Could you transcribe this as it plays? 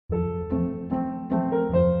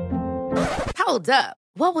Hold up.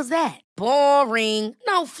 What was that? Boring.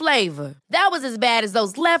 No flavor. That was as bad as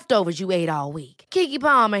those leftovers you ate all week. Keke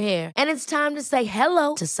Palmer here. And it's time to say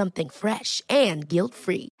hello to something fresh and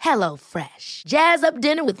guilt-free. Hello Fresh. Jazz up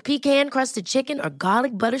dinner with pecan-crusted chicken or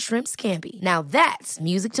garlic butter shrimp scampi. Now that's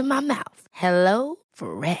music to my mouth. Hello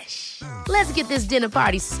Fresh. Let's get this dinner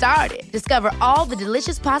party started. Discover all the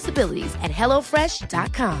delicious possibilities at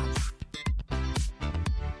hellofresh.com.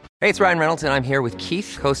 Hey, it's Ryan Reynolds, and I'm here with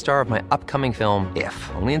Keith, co-star of my upcoming film,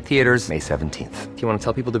 If, only in theaters May 17th. Do you want to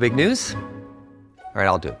tell people the big news? All right,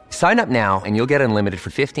 I'll do it. Sign up now and you'll get unlimited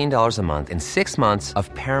for $15 a month and 6 months of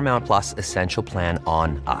Paramount Plus Essential Plan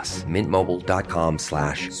on us.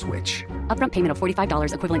 MintMobile.com/switch. Upfront payment of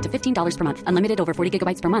 $45 equivalent to $15 per month. Unlimited over 40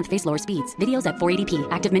 gigabytes per month. Face lower speeds. Videos at 480p.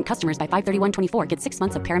 Active Mint customers by 531.24 get 6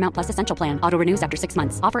 months of Paramount Plus Essential Plan. Auto renews after 6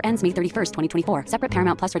 months. Offer ends May 31st, 2024. Separate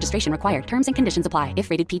Paramount Plus registration required. Terms and conditions apply if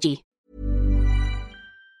rated PG.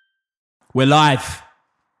 We're live.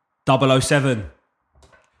 007.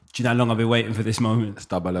 Do you know how long I've been waiting for this moment? It's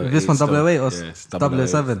 008. This one 008 or Yeah, it's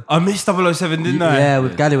 007? I missed 007, didn't I? Yeah,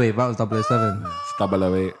 with Galloway, that was 007.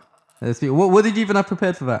 It's 008. What did you even have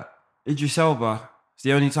prepared for that? Idris Elba. It's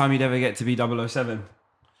the only time you'd ever get to be 007.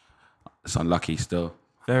 It's unlucky still.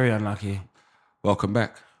 Very unlucky. Welcome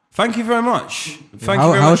back. Thank you very much. Thank you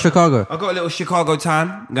How very was much. Chicago? I got a little Chicago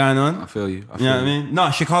tan going on. I feel you. You know what I mean?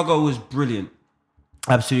 No, Chicago was brilliant.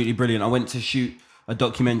 Absolutely brilliant. I went to shoot a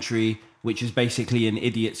documentary which is basically an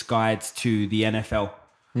idiot's guide to the NFL.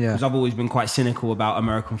 Yeah. Because I've always been quite cynical about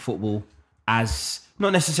American football as,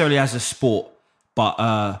 not necessarily as a sport, but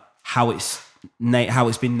how it's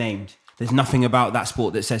been named. There's nothing about that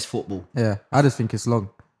sport that says football. Yeah, I just think it's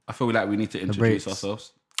long. I feel like we need to introduce breaks.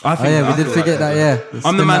 ourselves. I think, We did forget that, yeah.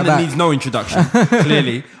 I'm the Spin man that back. needs no introduction,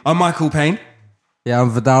 clearly. I'm Michael Payne. Yeah,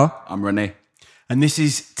 I'm Vidal. I'm Renee. And this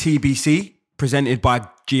is TBC, presented by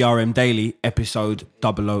GRM Daily, episode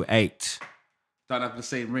 008. Don't have the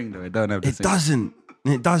same ring though. It don't have the It same. doesn't.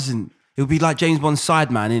 It doesn't. It would be like James Bond's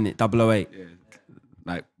sideman, innit? 008. Yeah.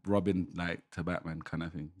 Like Robin, like to Batman kind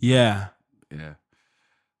of thing. Yeah. Yeah.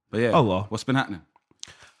 But yeah. Oh, well. What's been happening?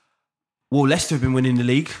 Well, Leicester have been winning the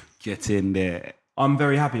league. Get in there. I'm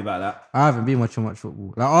very happy about that. I haven't been watching much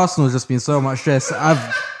football. Like Arsenal's just been so much stress.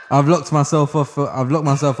 I've locked myself off. I've locked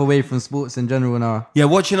myself away from sports in general now. Yeah,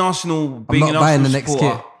 watching Arsenal, I'm being not an buying Arsenal the next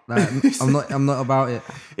supporter. kit. Like, I'm not about it.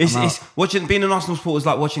 It's watching, being an Arsenal supporter is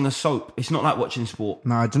like watching a soap. It's not like watching sport.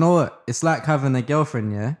 Nah, do you know what? It's like having a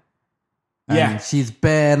girlfriend, yeah? And Yeah. she's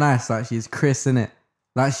bare nice, like she's Chris, innit?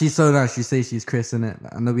 Like she's so nice, you say she's Chris, innit?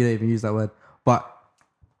 Like, I know we don't even use that word. But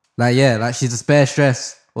like, yeah, like she's just bare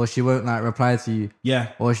stress, or she won't like reply to you. Yeah.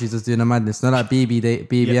 Or she's just doing a madness. Not like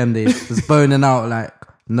BBM days. Just boning out, like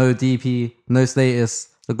no DP, no status.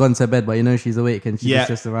 They've gone to bed, but you know she's awake and she's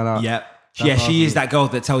just around out. Yeah. That's Yeah, what she I is think. that girl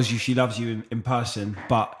that tells you she loves you in person.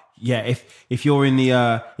 But yeah, if you're in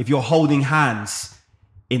the if you're holding hands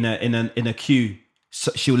in a queue,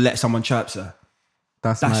 she'll let someone chirp her.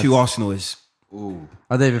 That's That's mad. who Arsenal is. Ooh.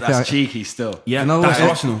 I don't even That's think cheeky still. Yeah, You know that's what?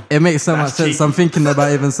 Arsenal. It makes so much That's sense. cheeky. I'm thinking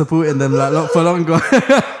about even supporting them like for longer.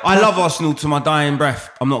 I love Arsenal to my dying breath.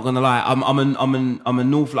 I'm not gonna lie. I'm a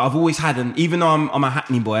North. I've always had even though I'm a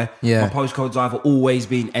Hackney boy. Yeah. My postcode's either always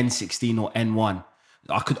been N16 or N1.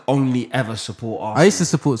 I could only ever support Arsenal. I used to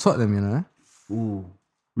support Tottenham, you know. Ooh,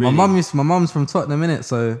 My mum's from Tottenham, innit?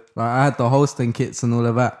 So like I had the Holston kits and all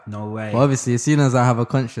of that. No way. But obviously, as soon as I have a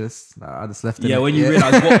conscience, like, I just left it. Yeah, when you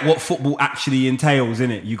realise what football actually entails,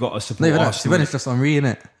 innit? You got to No, support even that, to Arsenal. be honest, just Henri,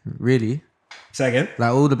 innit? Really, Say again.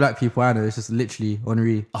 like all the black people I know, it's just literally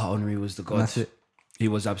Henri. Oh, Henry was the god. And that's it. He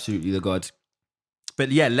was absolutely the god.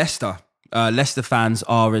 But yeah, Leicester. Leicester fans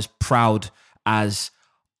are as proud as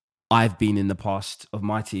I've been in the past of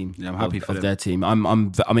my team. Yeah, I'm happy of for them. their team.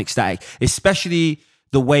 I'm ecstatic, especially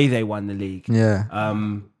the way they won the league. Yeah,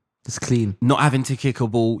 it's clean. Not having to kick a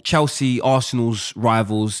ball. Chelsea, Arsenal's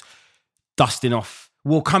rivals, dusting off.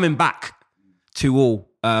 Well, coming back to all.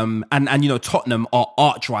 And you know, Tottenham are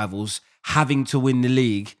arch rivals, having to win the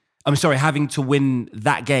league. I'm sorry, having to win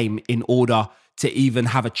that game in order to even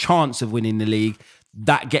have a chance of winning the league.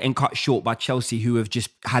 That getting cut short by Chelsea, who have just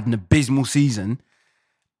had an abysmal season.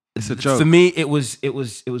 It's a joke. For me, it was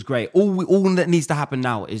great. All that needs to happen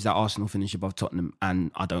now is that Arsenal finish above Tottenham,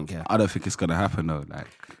 and I don't care. I don't think it's gonna happen though. Like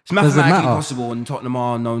It's mathematically matter? possible, and Tottenham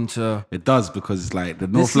are known to. it does because it's like the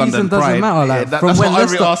North season London doesn't pride. matter, like, that's from what when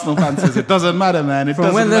every Leicester- Arsenal fan says. It doesn't matter, man. It From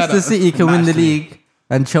doesn't when matter. Leicester City can win the Massively. league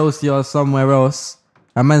and Chelsea are somewhere else,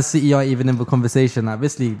 and Man City are even in the conversation, like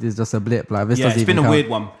this league is just a blip. Like this Yeah, doesn't it's been even a count. weird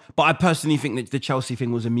one, but I personally think that the Chelsea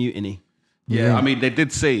thing was a mutiny. Yeah, Yeah. I mean, they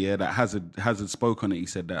did say that Hazard spoke on it. He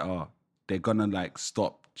said that they're gonna like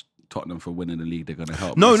stop Tottenham for winning the league, they're going to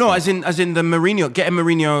help. No, Leicester. as in the Mourinho, getting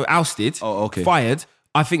Mourinho ousted, fired.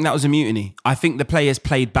 I think that was a mutiny. I think the players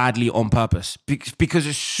played badly on purpose because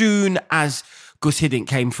as soon as Gus Hiddink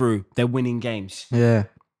came through, they're winning games. Yeah.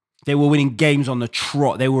 They were winning games on the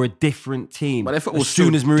trot. They were a different team. But if it as was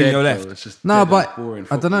soon as Mourinho left. it's just No, dead but and boring I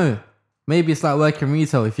don't football. know. Maybe it's like working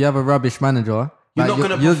retail. If you have a rubbish manager, You're like, not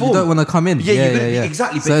gonna you perform. don't want to come in. Yeah, Yeah, you're yeah, gonna-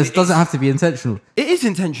 exactly, So but it doesn't have to be intentional. It is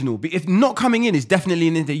intentional. But if not coming in is definitely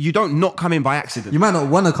you don't not come in by accident. You might not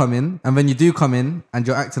want to come in, and when you do come in, and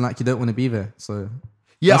you're acting like you don't want to be there. So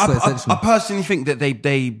Yeah, that's not I intentional. personally think that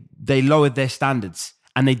they lowered their standards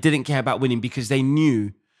and they didn't care about winning because they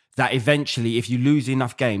knew that eventually, if you lose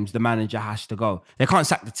enough games, the manager has to go. They can't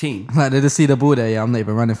sack the team. Like they just see the ball there. Yeah, I'm not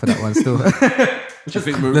even running for that one still. Do you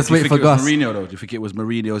think, Let's do you wait think for it was Gus. Mourinho though? Do you think it was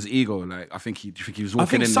Mourinho's ego? Like, do you think he was I walking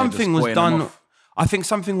think in something there just was spoiling them done. off? I think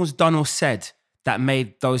something was done or said that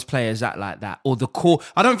made those players act like that, or the core.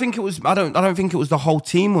 I don't think it was. I don't think it was the whole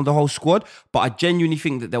team or the whole squad. But I genuinely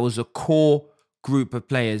think that there was a core group of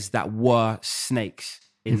players that were snakes.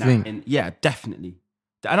 In You that, think? yeah, definitely.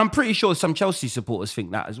 And I'm pretty sure some Chelsea supporters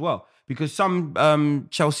think that as well, because some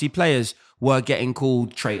Chelsea players were getting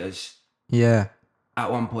called traitors Yeah.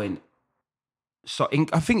 at one point. So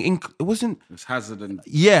I think it wasn't. It's Hazard and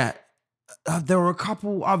Yeah, there were a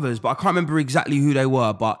couple others, but I can't remember exactly who they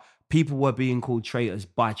were. But people were being called traitors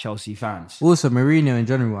by Chelsea fans. Also, Mourinho in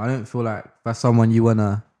general, I don't feel like that's someone you want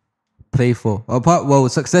to play for. Well,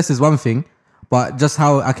 success is one thing, but just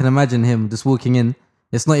how I can imagine him just walking in,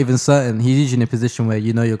 it's not even certain. He's usually in a position where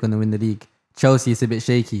you know you're going to win the league. Chelsea is a bit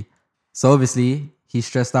shaky. So obviously, he's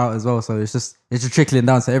stressed out as well. So it's just trickling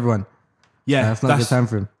down to everyone. Yeah, It's not a good time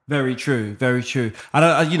for him. Very true, very true.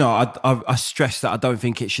 I stress that I don't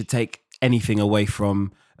think it should take anything away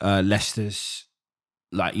from Leicester's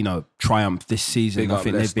triumph this season. Big I up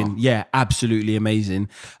think Leicester. they've been absolutely amazing.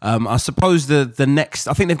 I suppose the next,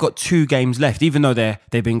 I think they've got 2 games left, even though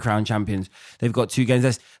they've been crowned champions. They've got 2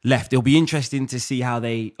 games left. It'll be interesting to see how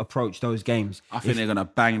they approach those games. I think they're gonna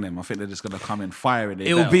bang them. I think they're just gonna come in firing.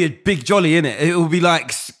 It will be a big jolly, innit? It will be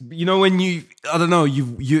like, when you're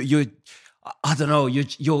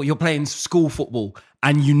playing school football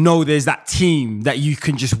and there's that team that you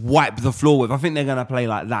can just wipe the floor with. I think they're gonna play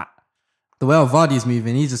like that. The way Vardy's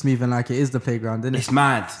moving, he's just moving like it is the playground, isn't it? It's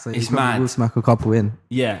mad. So It's he probably mad. will smack a couple in.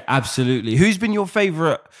 Yeah, absolutely. Who's been your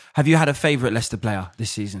favourite? Have you had a favourite Leicester player this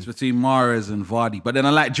season? It's between Mahrez and Vardy, but then I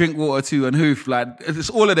like Drinkwater too and Hoof. Like it's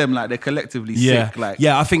all of them. Like they're collectively sick. Like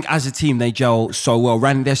yeah, I think as a team they gel so well.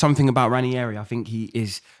 There's something about Ranieri. I think he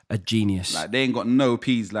is a genius. Like they ain't got no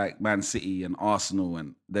P's like Man City and Arsenal,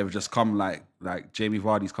 and they've just come like Jamie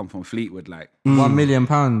Vardy's come from Fleetwood. Like, £1 million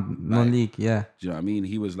non-league, yeah. do you know what I mean?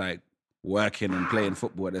 He was like working and playing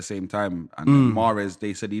football at the same time. And then Mahrez,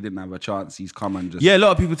 they said he didn't have a chance. He's come and just Yeah, a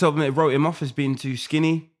lot of people told me they wrote him off as being too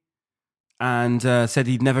skinny, and said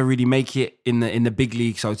he'd never really make it in the big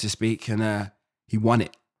league, so to speak, and he won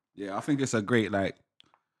it. Yeah, I think it's a great like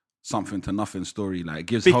something to nothing story. Like it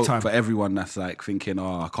gives Big hope time. for everyone that's like thinking,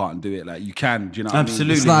 oh, I can't do it. Like you can. Do you know what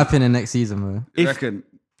Absolutely. It's not happening next season, bro. I mean? You reckon?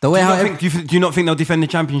 The way Do you, how not think, do you not think they'll defend the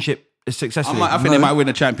championship successfully? I think they might win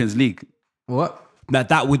the Champions League. what?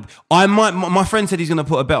 That would. I might. My friend said he's going to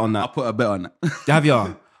put a bet on I'll that. put a bet on that. Have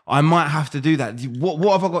you? I might have to do that.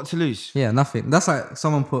 What have I got to lose? Yeah, nothing. That's like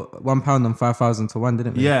someone put £1 on 5,000 to 1,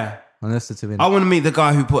 didn't they? Yeah. On Leicester to win. I want to meet the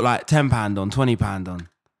guy who put like £10 on, £20 on.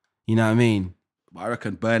 You know what I mean? But I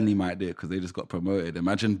reckon Burnley might do it because they just got promoted.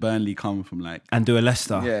 Imagine Burnley come from like And do a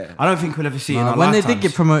Leicester. Yeah. I don't think we'll ever see it in our when they lifetimes. did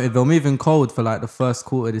get promoted, they were moving cold for like the first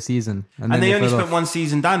quarter of the season. And then they only fell spent off. 1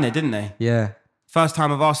 season down there, didn't they? Yeah. First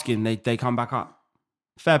time of asking, they come back up.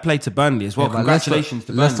 Fair play to Burnley as well. Yeah, but Congratulations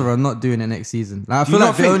to Leicester Burnley. are not doing it next season. Like, I Do feel you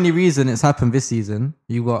like not the think- only reason it's happened this season,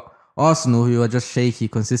 you got Arsenal who are just shaky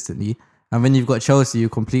consistently, and then you've got Chelsea who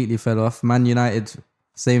completely fell off. Man United,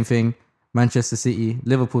 same thing. Manchester City,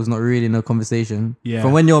 Liverpool's not really no conversation. Yeah.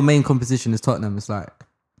 From when your main competition is Tottenham, it's like,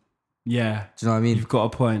 Yeah. do you know what I mean? You've got a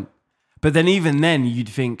point. But then even then, you'd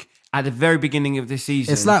think at the very beginning of this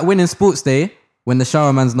season... It's like winning sports day when the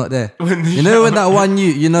shower man's not there. When the You know when shower- that one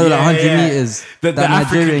you know, like 100 meters, The that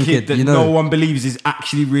African Nigerian kid that you know. no one believes is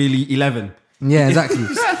actually really 11. Yeah, exactly.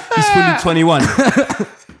 He's fully 21.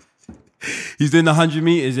 He's doing the 100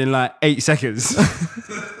 meters in like 8 seconds.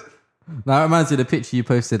 That reminds me of the picture you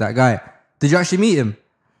posted, that guy. Did you actually meet him?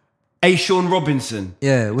 A. Sean Robinson.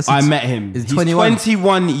 Yeah. What's he I met him. He's He's 21.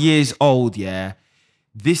 21 years old, yeah.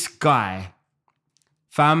 This guy,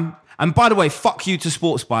 fam. And by the way, fuck you to the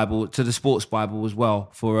Sports Bible as well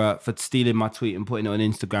for stealing my tweet and putting it on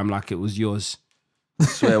Instagram like it was yours.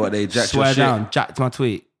 swear what they jacked Swear your down, jacked my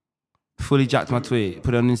tweet. Fully jacked my tweet.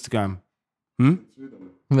 Put it on Instagram.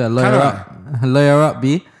 Yeah, Can lawyer up,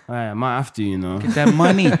 B. I might have to, you know. Get that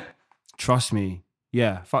money. Trust me.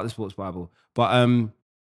 Yeah, fuck the sports Bible. But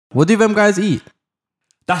What do them guys eat?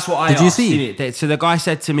 that's what I Did you asked, see? innit? So the guy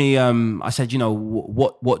said to me, I said, you know,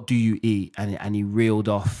 what do you eat? And he reeled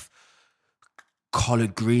off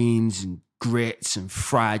collard greens and grits and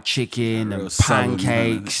fried chicken real and southern,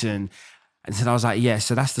 pancakes and so I was like, yeah,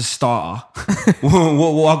 so that's the starter.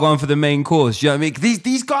 what I go on for the main course? You know what I mean?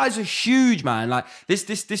 These guys are huge, man. Like this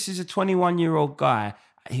is a 21-year-old guy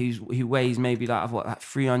who weighs maybe like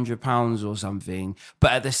 300 pounds or something,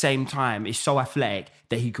 but at the same time is so athletic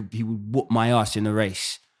that he would whoop my ass in a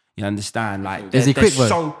race. You understand? Like Is he quick though?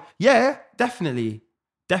 So yeah, definitely.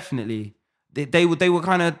 They were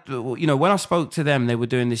kind of, you know, when I spoke to them, they were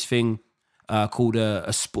doing this thing called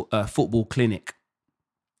a football clinic.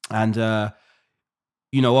 And,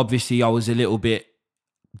 you know, obviously I was a little bit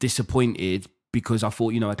disappointed because I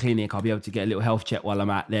thought, you know, a clinic, I'll be able to get a little health check while I'm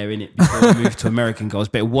out there in it before I move to American Girls.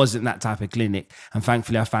 But it wasn't that type of clinic. And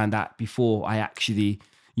thankfully I found out before I actually,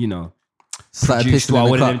 you know, produced what I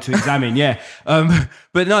wanted them to examine. Yeah.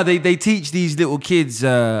 But no, they teach these little kids,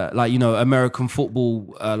 like, you know, American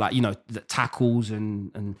football, like, you know, the tackles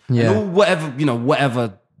and all whatever, you know,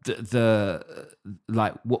 whatever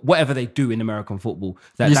whatever they do in American football.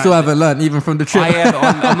 You still haven't learned even from the trip.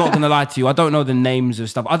 I'm not gonna lie to you. I don't know the names of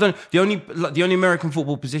stuff. The only American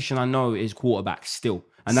football position I know is quarterback still,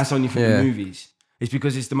 and that's only from the movies. It's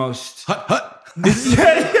because it's the most.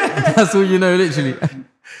 That's all you know, literally.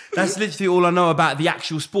 That's literally all I know about the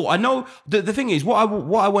actual sport. I know the thing is what I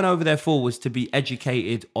went over there for was to be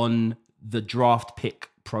educated on the draft pick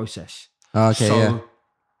process. Okay, so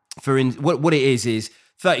what it is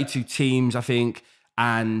 32 teams, I think,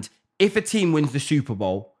 and if a team wins the Super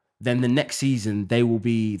Bowl, then the next season they will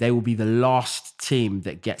be the last team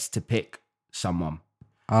that gets to pick someone.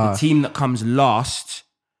 The team that comes last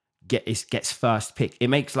gets first pick.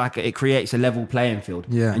 It creates a level playing field.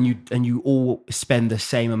 Yeah. And you all spend the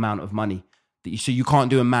same amount of money. So you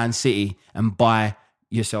can't do a Man City and buy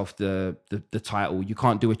yourself the title. You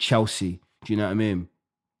can't do a Chelsea. Do you know what I mean?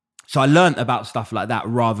 So I learned about stuff like that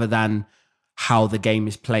rather than how the game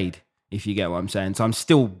is played, if you get what I'm saying. So I'm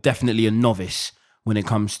still definitely a novice when it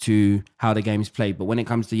comes to how the game is played. But when it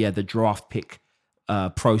comes to, the draft pick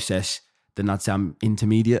process, then I'd say I'm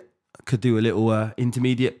intermediate. Could do a little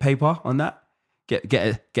intermediate paper on that.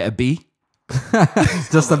 Get a B.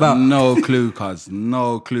 Just about. No clue, cuz.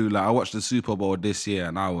 No clue. Like, I watched the Super Bowl this year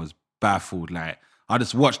and I was baffled. Like, I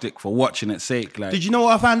just watched it for watching its sake. Like, did you know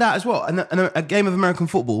what I found out as well? A game of American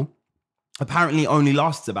football apparently only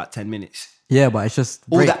lasts about 10 minutes. Yeah, but it's just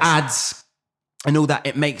all breaks. the ads and all that,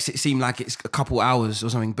 it makes it seem like it's a couple hours or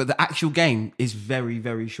something. But the actual game is very,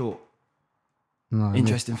 very short. No,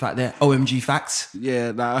 interesting fact there. OMG facts.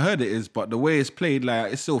 Yeah, like, I heard it is, but the way it's played,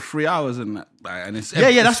 like, it's still 3 hours and that. Like, and it's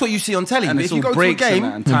that's what you see on telly. And but it's if you all go to a breaks game,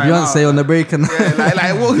 and Beyonce on the break and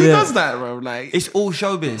well, who does that, bro? Like, it's all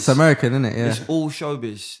showbiz. It's American, isn't it? Yeah, it's all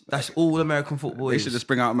showbiz. That's all American football they is. should just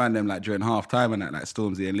bring out man them like during half time and that, like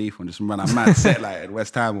Stormzy and Leaf, and just run a mad set like at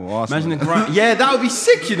West Ham or Arsenal. Imagine that would be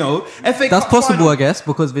sick, you know. FA that's Cup possible, final. I guess,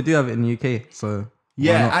 because we do have it in the UK. So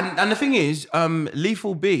yeah, and the thing is,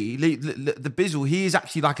 Lethal B, the Bizzle, he is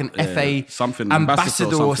actually like an FA something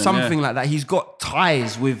ambassador or something yeah. like that. He's got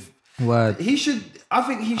ties with. Word. He should. I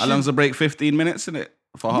think he should. How long's the break? 15 minutes, innit?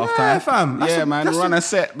 For half time. Yeah, fam. Man. Run a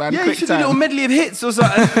set, man. Yeah, Quick you should time. do a little medley of hits or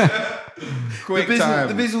something. Quick time.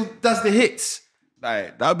 The Bizzle does the hits.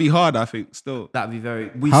 Like, that'd be hard, I think. Still, that'd be very.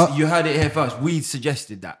 You heard it here first. We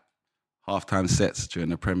suggested that. Half-time sets during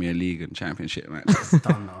the Premier League and Championship matches.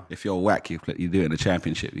 If you're whack, you do it in the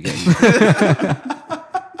Championship. You get me?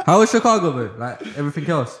 How was Chicago, bro? Like everything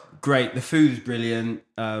else? Great. The food's brilliant.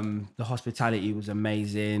 The hospitality was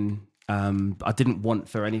amazing. I didn't want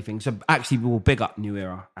for anything. So actually, we will big up New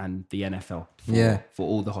Era and the NFL for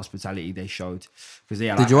all the hospitality they showed. Because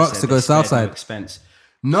did you ask to go Southside? No expense.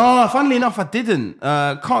 No, funnily enough, I didn't.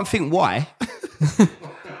 Can't think why.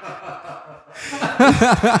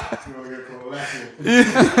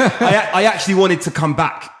 I actually wanted to come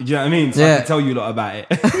back. Do you know what I mean? So I can tell you a lot about it.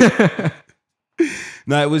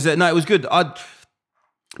 No, it was good.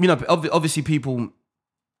 Obviously people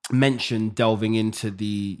mentioned delving into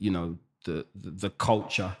the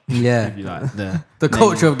culture. Yeah. If you like, the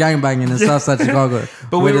culture of gangbanging in Southside Chicago.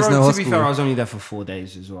 But to be fair, I was only there for 4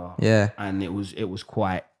 days as well. Yeah. And it was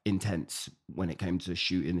quite intense when it came to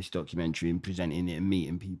shooting this documentary and presenting it and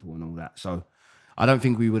meeting people and all that. So I don't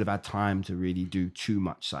think we would have had time to really do too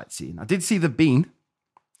much sightseeing. I did see the Bean.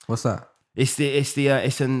 What's that? It's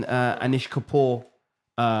an Anish Kapoor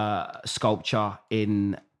sculpture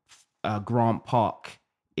in Grant Park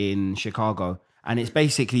in Chicago, and it's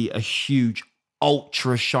basically a huge,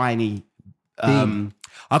 ultra shiny. Bean.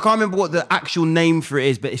 I can't remember what the actual name for it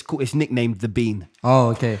is, but it's nicknamed the Bean. Oh,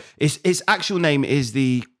 okay. Its actual name is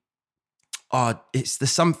the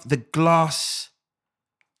glass.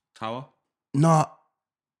 Tower? Not.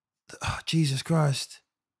 Oh, Jesus Christ.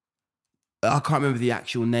 I can't remember the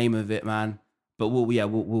actual name of it, man. But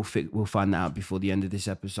we'll find that out before the end of this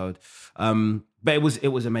episode. But it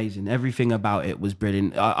was amazing. Everything about it was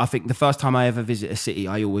brilliant. I think the first time I ever visit a city,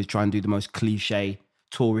 I always try and do the most cliche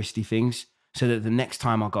touristy things, so that the next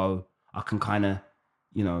time I go, I can kind of,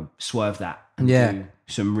 swerve that and do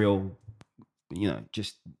some real,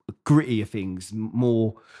 just grittier things,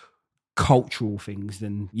 more cultural things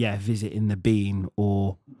than visiting the Bean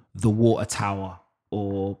or the Water Tower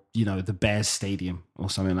or the Bears Stadium or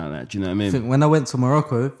something like that. Do you know what I mean? I think when I went to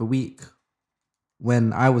Morocco the week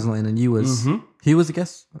when I was not in and you was, who was the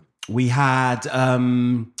guest? We had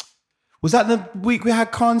was that the week we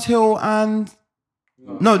had Carnes Hill and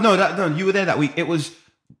no, you were there that week. It was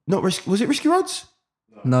not Risky. Was it Risky Roads?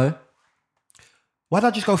 No. Why did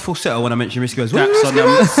I just go falsetto when I mentioned Risky Roads? Daps on the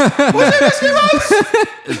map. Was it Risky Roads?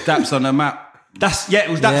 It's Daps on the map. It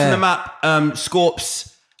was Daps on the map.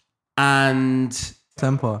 Scorps and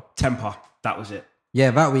Temper. That was it. Yeah,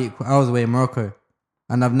 that week I was away in Morocco,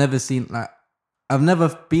 and I've never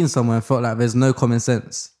been somewhere and felt like there's no common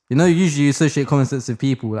sense. Usually you associate common sense with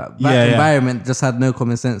people. Like that environment just had no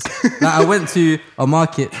common sense. Like I went to a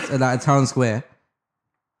market, like a town square,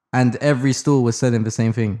 and every store was selling the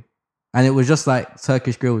same thing, and it was just like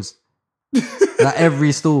Turkish grills, like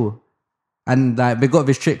every store, and like they got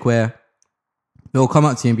this trick where they'll come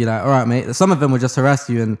up to you and be like, "All right, mate." Some of them will just harass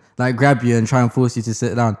you and like grab you and try and force you to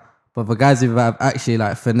sit down. But the guys who have actually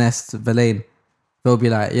like finessed the lane, they'll be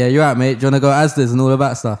like, "Yeah, you're right, mate. Do you want to go Asda's and all of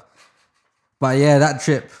that stuff?" But yeah, that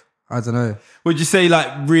trip, I don't know. Would you say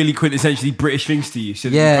like really quintessentially British things to you? So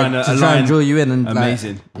Yeah, to try and draw you in and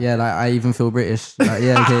amazing. Like, I even feel British. Like,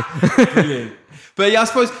 yeah, okay. Brilliant. But yeah, I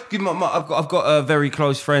suppose I've got very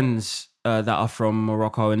close friends that are from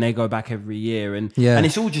Morocco, and they go back every year, and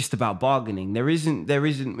it's all just about bargaining. There isn't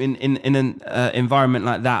in an environment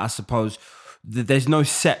like that, I suppose. There's no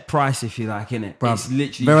set price, if you like, in it. Bruh, it's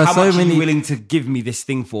literally there are how so much are many- you willing to give me this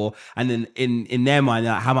thing for, and then in their mind,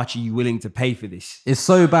 like, how much are you willing to pay for this? It's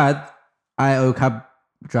so bad. I owe cab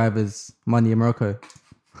drivers money in Morocco.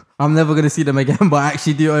 I'm never gonna see them again, but I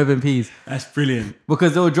actually do owe them peas That's brilliant.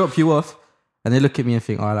 because they'll drop you off, and they look at me and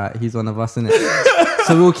think, "Oh, like he's one of us, innit?"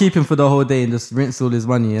 So we'll keep him for the whole day and just rinse all his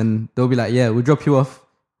money, and they'll be like, "Yeah, we'll drop you off.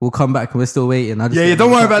 We'll come back and we're still waiting."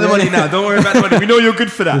 Don't worry about the money now. Don't worry about the money. We know you're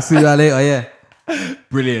good for that. We'll see that later. Yeah.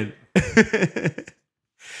 Brilliant.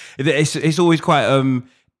 It's always quite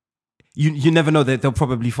you never know that they'll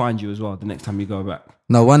probably find you as well the next time you go back.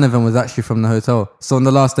 No, one of them was actually from the hotel. So on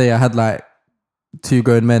the last day, I had like 2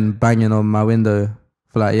 grown men banging on my window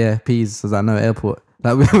for like, peas. I was like, no, airport.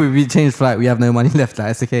 Like we changed flight. We have no money left.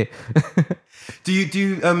 Like it's okay. Do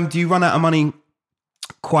you run out of money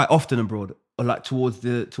quite often abroad, or like towards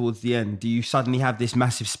the end? Do you suddenly have this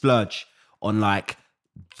massive splurge on like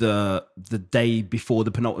the day before the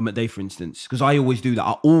penultimate day, for instance? Because I always do that.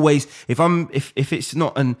 I always, if it's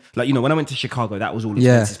not when I went to Chicago, that was all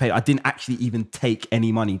expenses paid. I didn't actually even take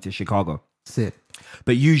any money to Chicago. Sick.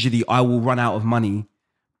 But usually I will run out of money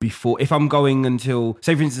before, if I'm going until,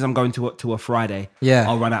 say for instance, I'm going to a Friday. Yeah.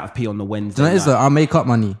 I'll run out of P on the Wednesday. Do you know what it is though? I'll make up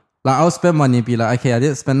money. Like I'll spend money and be like, okay, I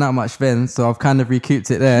didn't spend that much then, so I've kind of recouped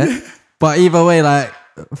it there. But either way, like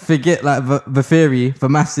forget like the theory, the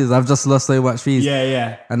maths is I've just lost so much fees.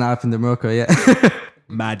 Yeah. And that happened in Morocco,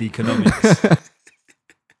 Mad economics.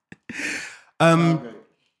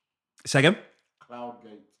 Say again?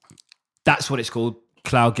 Cloudgate. That's what it's called.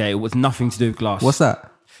 Cloudgate. It was nothing to do with glass. What's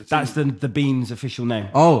that? That's the Bean's official name.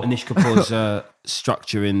 Oh. Anish Kapoor's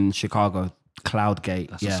structure in Chicago. Cloudgate.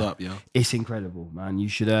 That's what's up, yo. It's incredible, man. You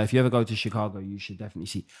should, if you ever go to Chicago, you should definitely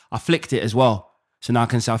see. I flicked it as well. So now I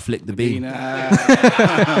can say I flicked the Bean.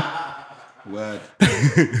 Word.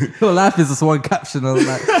 Your life is just one caption. I was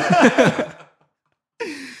like,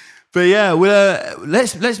 But yeah,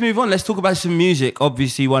 let's move on. Let's talk about some music.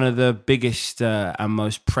 Obviously, one of the biggest and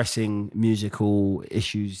most pressing musical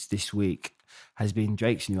issues this week has been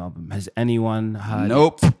Drake's new album. Has anyone heard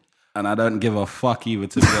Nope. it? And I don't give a fuck either,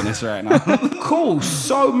 to be honest, right now. Cool.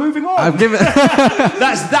 So moving on. I've given.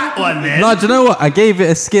 That's that one then. No, do you know what? I gave it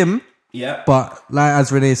a skim. Yeah. But like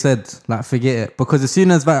as Renee said, like forget it, because as soon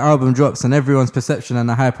as that album drops and everyone's perception and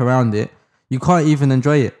the hype around it, you can't even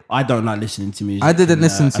enjoy it. I don't like listening to music. I didn't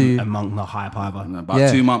listen to among the hype either. No,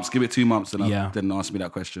 about 2 months, give it 2 months, and Yeah. didn't ask me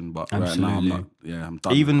that question. But Absolutely. right now, I'm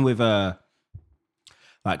done. Even with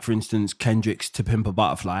like for instance, Kendrick's To Pimp a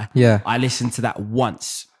Butterfly. Yeah. I listened to that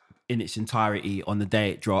once in its entirety on the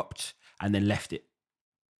day it dropped and then left it.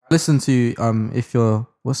 Listen to if you're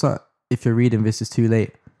reading this is too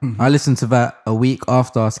late. I listened to that a week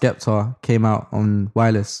after Skepta came out on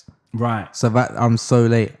Wireless. Right. So that I'm so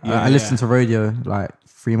late. Yeah, I listened to Radio like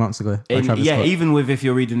 3 months ago. by Travis Scott. Even with If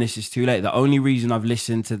You're Reading This Is Too Late, the only reason I've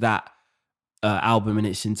listened to that album in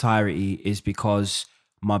its entirety is because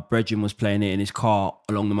my brethren was playing it in his car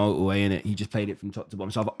along the motorway, and he just played it from top to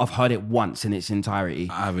bottom. So I've heard it once in its entirety.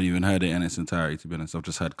 I haven't even heard it in its entirety, to be honest. I've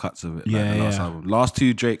just heard cuts of it. Yeah, the last yeah. album. Last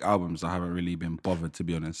 2 Drake albums, I haven't really been bothered, to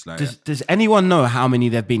be honest. Like, Does anyone know how many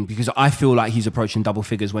there've been? Because I feel like he's approaching double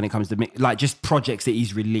figures when it comes to like just projects that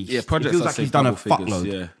he's released. yeah, projects. It feels I like say he's done a double figures,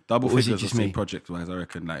 fuckload. Yeah, double Or is it figures. just I say me? project-wise, I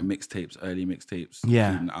reckon, like mixtapes, early mixtapes,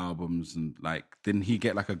 Yeah. including albums, and like, didn't he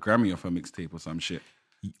get like a Grammy off a mixtape or some shit?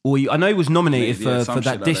 Or I know he was nominated Yeah, for some that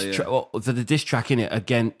shit like diss that, track, for the diss track in it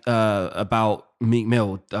again about Meek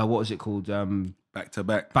Mill. What was it called? Back to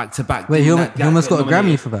back. Back to back. Wait, he Didn't that almost get got a Grammy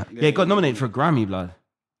nominated? for that. Yeah, he got nominated for a Grammy, blood.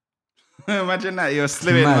 Imagine that, you're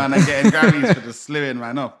slewing, mad. man, and getting Grammys for just slewing,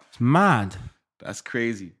 man, up. It's mad. That's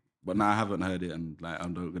crazy. But now I haven't heard it, and like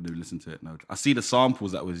I'm not going to listen to it. No, I see the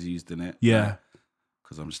samples that was used in it. Yeah.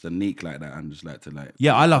 Because I'm just a neek like that, and just like to like.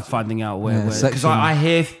 Yeah, I love finding out where Yeah, because section.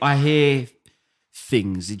 I hear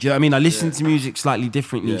things. Do you know what I mean? I listen to music slightly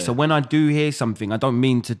differently. Yeah. So when I do hear something, I don't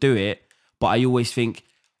mean to do it, but I always think,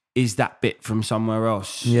 is that bit from somewhere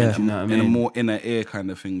else? Yeah. Do you know what I In a mean? more inner ear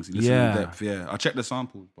kind of things. You listen Yeah. in depth. Yeah, I check the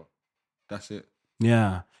samples, but that's it.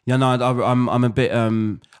 Yeah. Yeah, no, I'm a bit,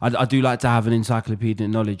 I do like to have an encyclopedic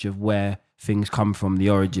knowledge of where things come from, the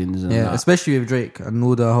origins. And Yeah, that. especially with Drake and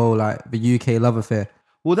all the whole like the UK love affair.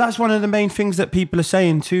 Well, that's one of the main things that people are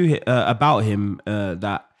saying too about him,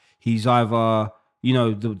 that he's either, you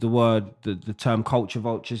know, the term culture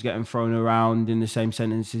vultures getting thrown around in the same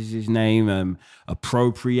sentence as his name,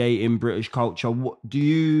 appropriating British culture. What do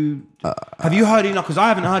you have you heard enough? Because I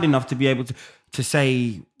haven't heard enough to be able to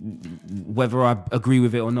say whether I agree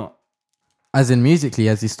with it or not. As in musically,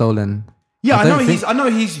 has he stolen? Yeah, I don't know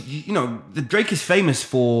think- he's you know, the Drake is famous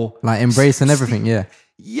for Like embrace and everything, yeah.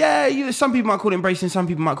 Yeah, you know, some people might call it embracing, some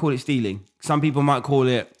people might call it stealing, some people might call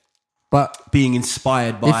it But being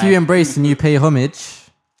inspired by. if you embrace and you pay homage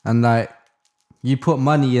and like you put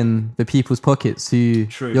money in the people's pockets who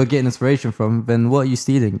True. you're getting inspiration from, then what are you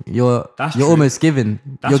stealing? You're That's you're true. almost giving.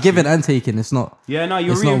 That's You're giving true. and taking. It's not. Yeah, no,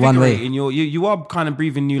 you're It's not one way. reinvigorating. You are kind of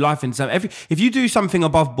breathing new life into something. If you do something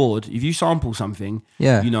above board, if you sample something,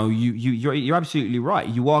 Yeah. you know, you're absolutely right.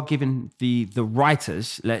 You are giving the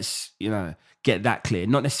writers, let's, you know, get that clear.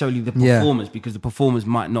 Not necessarily the Yeah. performers, because the performers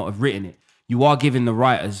might not have written it. You are giving the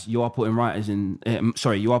writers. You are putting writers in.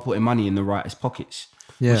 You are putting money in the writers' pockets.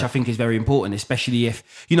 Yeah. Which I think is very important, especially if,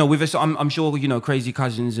 you know, with us, I'm sure, you know, Crazy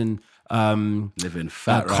Cousins and Living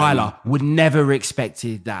fat. right Kyla now. would never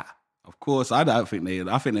expected that. Of course, I don't think they.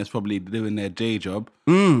 I think they're probably doing their J job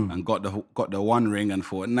and got the one ring and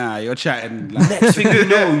thought, nah, you're chatting. Like, Next thing you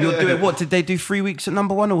know, you're doing what? Did they do 3 weeks at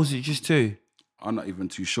number one, or was it just 2? I'm not even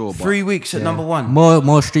too sure. But 3 weeks at number one.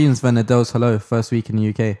 More streams than Adele's Hello first week in the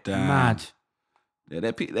UK. damn, Mad.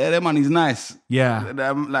 Their money's nice. Yeah.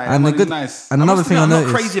 Their And money's the good nice. and another thing I I'm not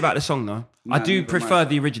noticed, crazy about the song though. I do neither prefer am I.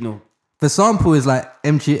 the original. the sample is like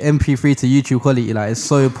MP3 to YouTube quality. Like it's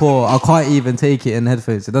so poor. I can't even take it in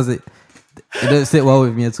headphones. It doesn't sit well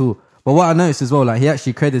with me at all. But what I noticed as well, like he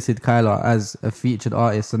actually credited Kyla as a featured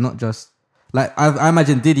artist and not just like I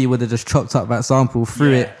imagine Diddy would have just chopped up that sample,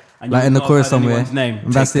 threw it And like you in would the not chorus have heard somewhere. anyone's name.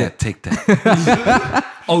 And that's it. Take that.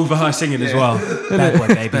 Over her singing as well. Bad boy,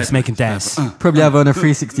 baby. It's making dance. Probably have her on a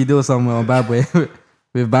 360 deal somewhere on Bad Boy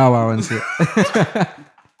with Bow Wow and shit.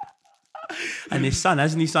 And his son,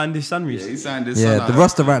 hasn't he signed his son He recently? signed this. Yeah, song the out.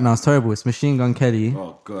 roster right now is terrible. It's Machine Gun Kelly,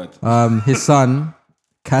 Oh god. his son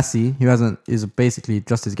Cassie, who is basically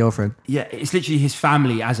just his girlfriend. Yeah, it's literally his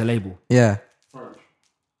family as a label. Yeah.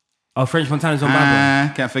 Oh, French Montana's on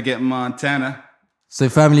Bad Can't forget Montana. So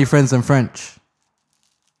family, friends, and French.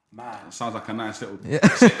 Sounds like a nice little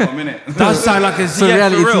sitcom, innit? Boy. Does sound like a a yeah,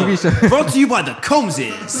 reality for real. TV show. Brought to you by the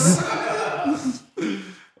Combses.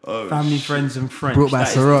 Family, Friends, and French. Brought by That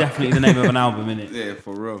is Ciroc. definitely the name of an album, isn't it? Yeah,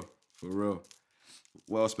 for real.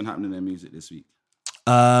 What else been happening in music this week?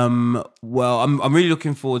 Well, I'm really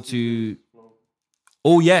looking forward to.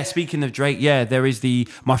 Oh yeah, speaking of Drake, yeah, there is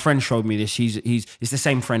my friend showed me this. It's the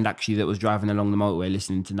same friend actually that was driving along the motorway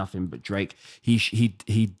listening to nothing but Drake.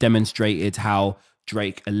 He demonstrated how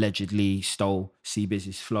Drake allegedly stole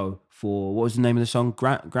C-Biz's flow for, what was the name of the song?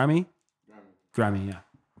 Grammy, yeah.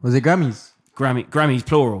 Was it Grammys? Grammys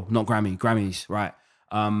plural, not Grammy. Grammys, right?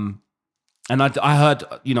 And And I heard,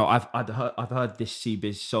 you know, I've heard this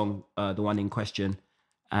CBiz song, the one in question,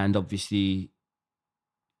 and obviously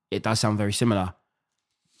it does sound very similar.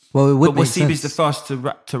 Well, it would But was make CBiz sense. the first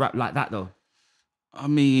to rap like that though? I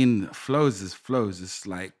mean, flows is flows. It's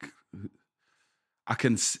like I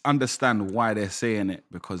can understand why they're saying it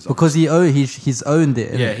because he's owned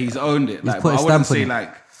it. yeah, innit? he's owned it. Like, put but a I wouldn't stamp say on it.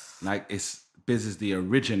 like it's Biz is the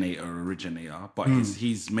originator, but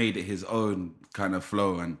he's made it his own kind of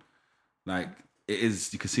flow, and like it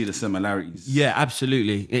is. You can see the similarities. Yeah,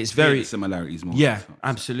 absolutely. It's Very very similarities more. Yeah,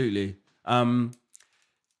 absolutely.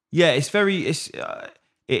 Yeah,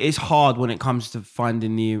 it is hard when it comes to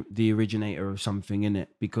finding the originator of something in it,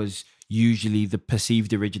 because usually the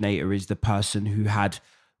perceived originator is the person who had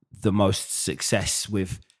the most success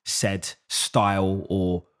with said style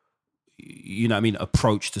or, you know what I mean,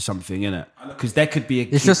 approach to something in it. Because there could be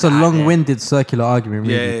It's just a long-winded circular argument,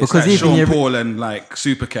 really. Yeah, because it's like even Sean Paul and like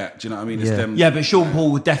Supercat. Do you know what I mean? It's Yeah. them. Yeah, but Sean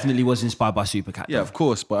Paul definitely was inspired by Supercat. Yeah, of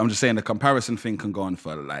course. But I'm just saying the comparison thing can go on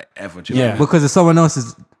for like ever. Do you know what I mean? because if someone else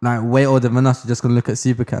is like way older than us, you're just gonna look at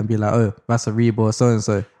Supercat and be like, oh, that's a Reba or so and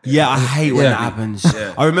so. Yeah, I hate when Yeah. that happens.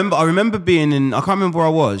 I remember being in, I can't remember where I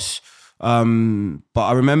was, but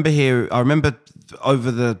I remember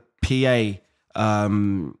over the PA,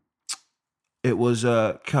 it was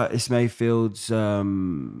Curtis Mayfield's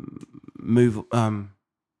Move On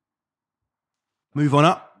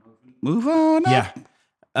Up. Move on. Yeah.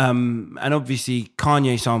 And obviously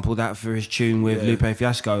Kanye sampled that for his tune with Lupe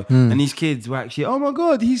Fiasco, and these kids were actually, oh my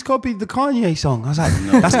god, he's copied the Kanye song. I was like,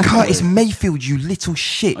 that's Curtis Mayfield, you little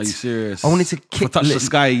shit. Are you serious? I wanted to For kick Touch the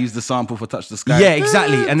Sky. He used the sample for Touch the Sky. Yeah,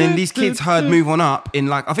 exactly. And then these kids heard Move On Up in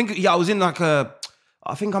like, I was in like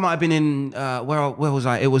I think I might have been in where was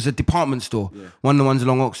I? It was a department store, one of the ones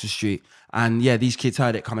along Oxford Street, and yeah, these kids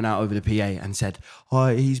heard it coming out over the PA and said, oh,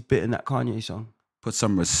 he's bitten that Kanye song. Put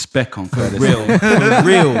some respect on Curtis.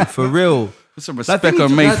 For real. Put some That respect thing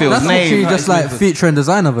on is- Mayfield's That's name. actually just like feature and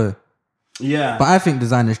designer though. Yeah. But I think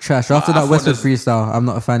design is trash. After I that thought Westwood this- freestyle, I'm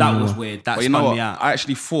not a fan That anymore. was weird. That But you know spun what? me out. I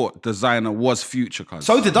actually thought Designer was Future. Cause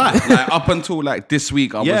So did I. like up until like this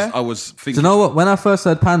week, I Yeah. was Do thinking. you know what? When I first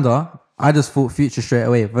heard Panda, I just thought Future straight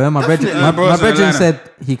away. But then my brethren, Definitely. Bro, my it's in brethren Atlanta.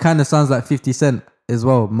 said he kind of sounds like 50 Cent as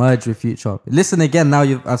well, merged with Future. Listen again now.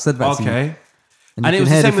 I've said that to you. Okay. And, And you it was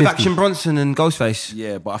can the hear same with 50. Action Bronson and Ghostface.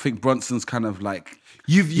 Yeah, but I think Bronson's kind of like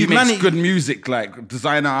You've he makes managed good music. Like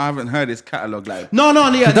Designer, I haven't heard his catalog. Like No,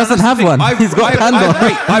 yeah. He doesn't that's the have thing. one. He's got Panda.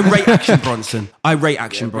 I rate Action Bronson. I rate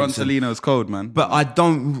Action Bronson. Bronsolino's cold, man. But I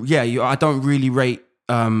don't. Yeah, I don't really rate.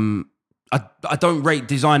 I don't rate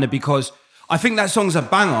Designer because I think that song's a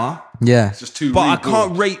banger, Yeah. It's just too. but I regal.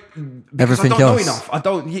 can't rate because Everything I don't else. know enough. I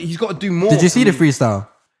don't. He's got to do more. Did you see for the me. freestyle?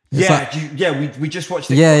 It's Yeah, like- we just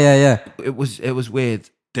watched it. yeah. It was weird.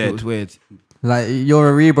 Dead. It was weird. Like you're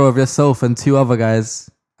a Reba of yourself and two other guys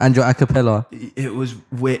and your acapella. It was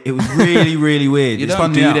weird. It was really really weird. You It don't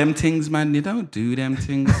spun me do out. them things, man. You don't do them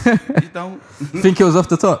things. You don't. Think it was off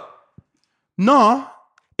the top. No,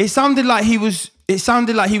 it sounded like he was. It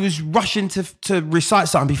sounded like he was rushing to recite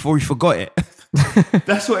something before he forgot it.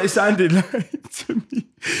 That's what it sounded like to me.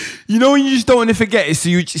 You know when you just don't want to forget it, so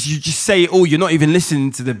you just say it all. You're not even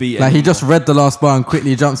listening to the beat. Like he anymore. just read the last bar and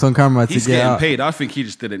quickly jumps on camera to He's get getting out. paid. I think he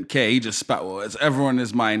just didn't care. He just spat. Well, it's ever on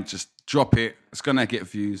his mind. Just drop it. It's gonna get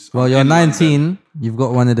views. Well, you're In 19. London. You've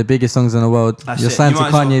got one of the biggest songs in the world. That's You're it. signed You to might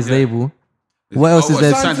as well, Kanye's yeah. label. What else is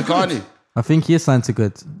there? Signed to Kanye? I think he is signed to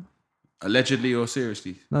Good. Allegedly or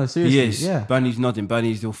seriously? No, seriously. He is. Yeah. Bernie's nodding.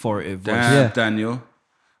 Bernie's the authoritative voice. Damn, Yeah. Daniel.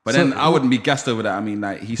 But So- then I wouldn't be gassed over that. I mean,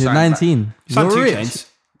 like he You're signed 19. Signed You're 2 rich. Chainz.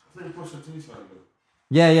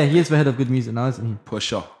 Yeah, he is the head of Good Music now, isn't he?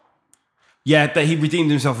 Pusher. Yeah, but he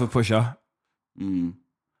redeemed himself with Pusha.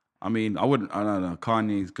 I mean, I wouldn't. I don't know.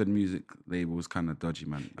 Kanye's Good Music label was kind of dodgy,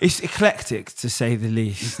 man. It's eclectic to say the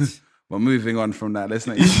least. But moving on from that, let's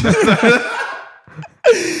not.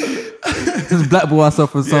 Just blackball us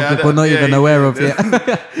off with something we're not even aware of yet.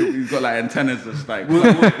 He's got like antennas that's like.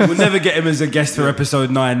 We'll never get him as a guest for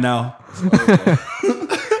episode 9 now.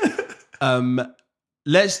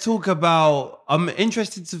 Let's talk about. I'm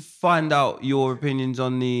interested to find out your opinions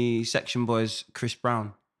on the Section Boys Chris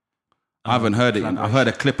Brown. I haven't heard it. I've heard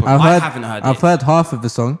a clip of I've it. heard, haven't heard I've it. heard half of the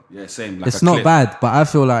song. Yeah, same. Like It's a not clip. bad, but I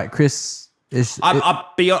feel like Chris is.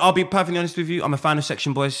 I'll be perfectly honest with you. I'm a fan of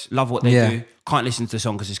Section Boys. Love what they Yeah. do. Can't listen to the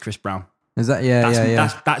song because it's Chris Brown. Is that yeah?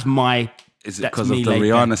 That's my. Is it that's because of me the laid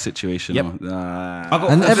Rihanna back. situation? Yep. Or? I got,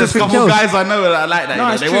 And There's a everything couple else. guys I know that are like that. No, you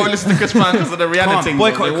know? it's They true. won't listen to Chris Brown because of the Rihanna Can't thing.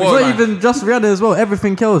 boycott They Chris. won't, It's not man. even just Rihanna as well.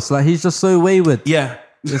 Everything else, like he's just so wayward. yeah.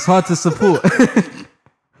 It's hard to support.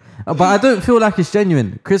 But I don't feel like it's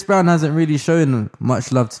genuine. Chris Brown hasn't really shown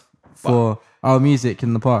much love for our music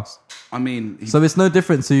in the past. I mean, So it's no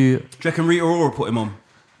different to. Do you reckon Rita Ora put him on?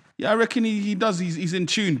 yeah, I reckon he does. He's in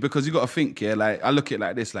tune because you got to think. Yeah, like I look at it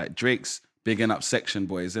like this. Like Drake's bigging up Section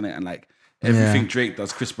Boys, isn't it? And like everything Drake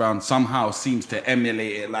does, Chris Brown somehow seems to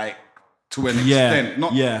emulate it, like to an extent.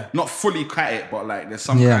 Not fully cut it, but like there's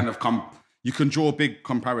some kind of you can draw big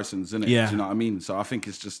comparisons, innit? Yeah. Do you know what I mean? So I think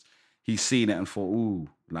it's just he's seen it and thought, ooh,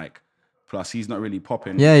 like. Plus, he's not really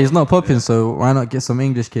popping. Yeah, he's not popping, so why not get some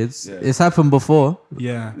English kids? Yeah. It's happened before.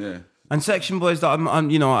 Yeah. Yeah. And Section Boys that I'm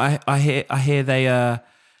you know, I hear they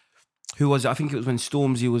who was it? I think it was when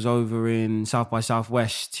Stormzy was over in South by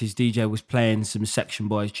Southwest, his DJ was playing some Section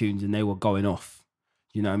Boys tunes and they were going off.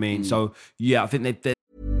 You know what I mean? So yeah, I think they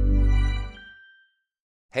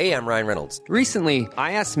Hey, I'm Ryan Reynolds. Recently,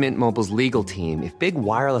 I asked Mint Mobile's legal team if big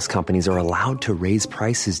wireless companies are allowed to raise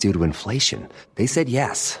prices due to inflation. They said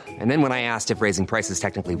yes. And then when I asked if raising prices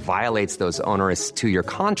technically violates those onerous two-year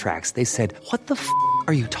contracts, they said, "What the f***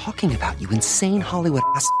 are you talking about, you insane Hollywood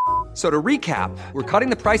ass?" So to recap, we're cutting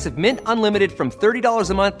the price of Mint Unlimited from $30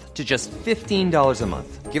 a month to just $15 a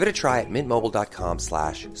month. Give it a try at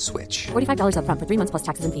mintmobile.com/switch. $45 up front for 3 months plus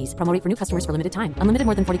taxes and fees. Promo rate for new customers for limited time. Unlimited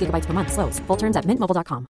more than 40 gigabytes per month. Slows full terms at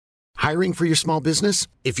mintmobile.com. Hiring for your small business?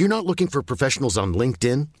 If you're not looking for professionals on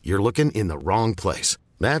LinkedIn, you're looking in the wrong place.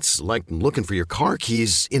 That's like looking for your car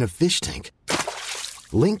keys in a fish tank.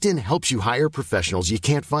 LinkedIn helps you hire professionals you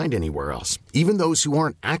can't find anywhere else, even those who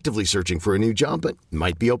aren't actively searching for a new job but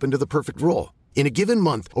might be open to the perfect role. In a given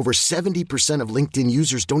month, over 70% of LinkedIn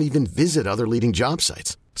users don't even visit other leading job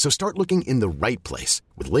sites. So start looking in the right place.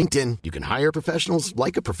 With LinkedIn, you can hire professionals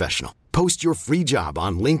like a professional. Post your free job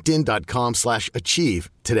on linkedin.com/achieve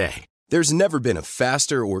today. There's never been a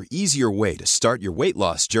faster or easier way to start your weight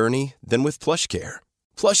loss journey than with PlushCare.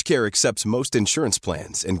 PlushCare accepts most insurance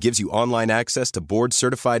plans and gives you online access to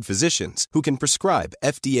board-certified physicians who can prescribe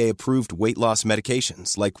FDA-approved weight loss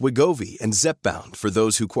medications like Wegovy and Zepbound for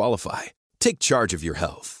those who qualify. Take charge of your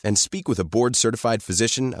health and speak with a board-certified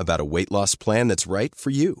physician about a weight loss plan that's right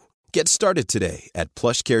for you. Get started today at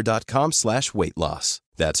plushcare.com/weight loss.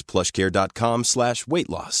 That's plushcare.com/weight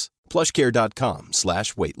loss.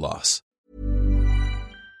 plushcare.com/weight loss.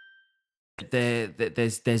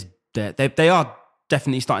 They are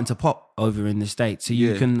definitely starting to pop over in the States. So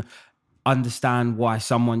you can understand why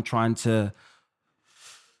someone trying to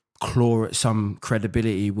claw at some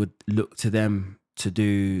credibility would look to them to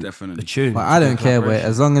do the tune. But I don't care, wait,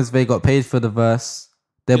 as long as they got paid for the verse,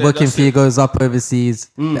 their booking fee goes up overseas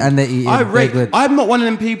and they're eating. I'm not one of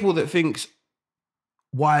them people that thinks,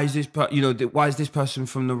 why is this person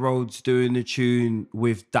from the Rhodes doing the tune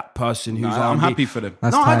with that person who's I'm happy for them.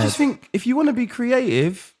 I just think if you want to be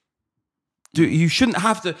creative, you shouldn't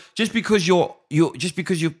have to just because you're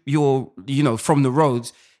from the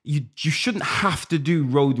Rhodes. You shouldn't have to do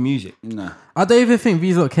road music. No, I don't even think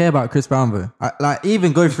these lot care about Chris Brown, though.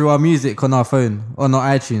 Even go through our music on our phone on our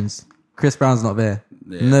iTunes. Chris Brown's not there.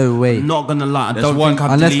 Yeah. No way. I'm not gonna lie. I don't think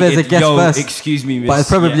I've unless deleted, there's a guest verse. Excuse me, miss. But it's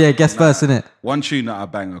probably a guest verse, isn't it? One tune that I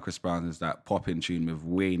bang on Chris Brown is that popping tune with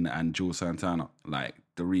Wayne and Jules Santana. Like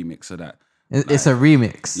the remix of that. It's a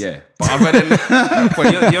remix. Yeah, but I've read it.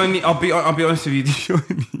 I'll be honest with you. This is your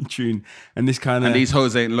only tune, and this kind of and these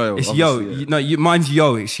hoes ain't loyal. It's mine's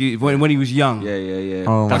yo. Excuse when he was young. Yeah.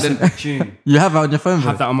 Oh, that's a big tune. You have that on your phone, bro?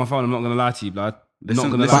 I have that on my phone. I'm not gonna lie to you, blood.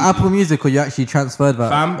 Listen, but Apple Music, or you actually transferred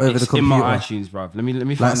that over the computer? In my iTunes, bro. Let me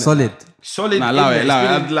like find solid. Solid. Nah, allow it.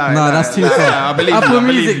 No, that's too fair. I believe Apple you,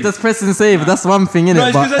 Music does press and save. That's one thing, innit? No,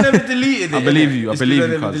 it's because I never deleted it. I believe you. I believe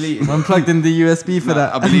you. Deleted. I unplugged in the USB for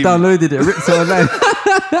that. I And believe downloaded it. Ripped it online.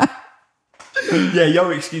 Yeah,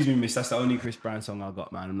 yo, excuse me, miss. That's the only Chris Brown song I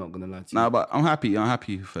got, man. I'm not gonna lie to you. Nah, but I'm happy. I'm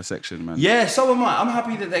happy for Section, man. Yeah, so am I. I'm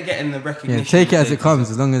happy that they're getting the recognition. Yeah, take it as it comes,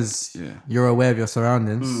 as long as you're aware of your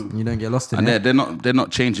surroundings and you don't get lost in it. And they're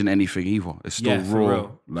not changing anything either. It's still raw,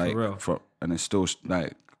 real. And it's still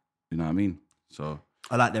like, you know what I mean. So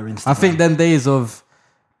I like their Instagram. I think them days of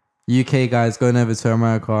UK guys going over to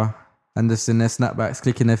America and just in their snapbacks,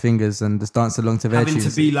 clicking their fingers and just dance along to their having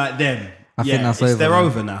tunes. to be like them. I think that's over. They're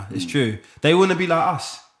over now. It's true. They want to be like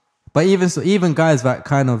us. But even guys that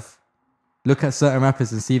kind of look at certain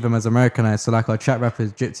rappers and see them as Americanized, so like our trap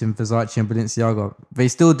rappers, Dripped in Versace and Balenciaga, they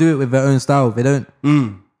still do it with their own style. They don't.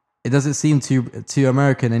 It doesn't seem too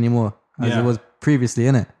American anymore as it was previously,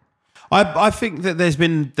 innit? I think that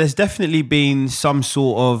there's definitely been some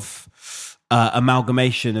sort of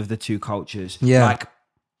amalgamation of the two cultures. Yeah. Like,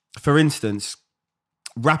 for instance,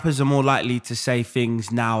 rappers are more likely to say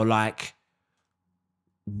things now like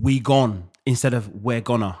 "we gone" instead of "we're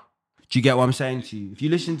gonna." Do you get what I'm saying to you? If you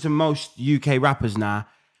listen to most UK rappers now,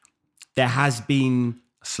 there has been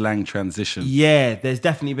slang transition. Yeah, there's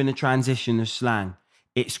definitely been a transition of slang.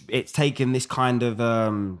 it's taken this kind of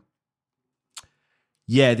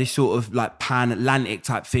this sort of like pan-Atlantic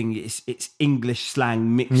type thing. It's English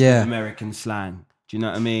slang mixed with American slang. Do you know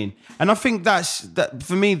what I mean? And I think that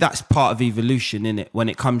for me, that's part of evolution, innit? When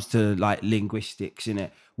it comes to like linguistics,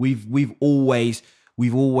 innit? We've always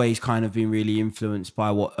kind of been really influenced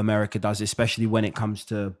by what America does, especially when it comes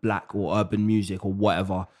to black or urban music or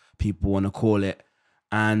whatever people want to call it.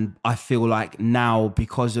 And I feel like now,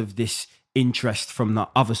 because of this interest from the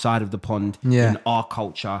other side of the pond in our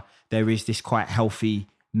culture, there is this quite healthy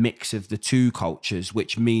mix of the two cultures,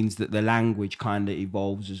 which means that the language kind of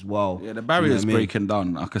evolves as well. Yeah, the barrier's breaking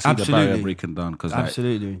down. I can see the barrier breaking down.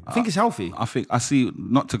 Absolutely. I think it's healthy. I see,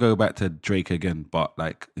 not to go back to Drake again, but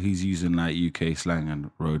like he's using like UK slang and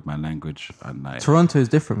roadman language. And like Toronto is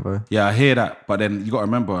different, bro. Yeah, I hear that. But then you got to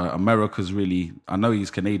remember, America's really, I know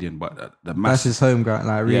he's Canadian, but the masses. That's his home ground.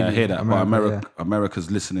 Like, really, yeah, I hear that. America's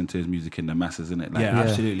listening to his music in the masses, isn't it? Like,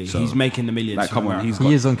 absolutely. So, he's making the millions. Like, come on,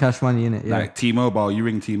 he is on Cash Money, innit? Yeah. Like T-Mobile, you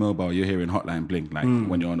ring T-Mobile, you're hearing Hotline Bling, like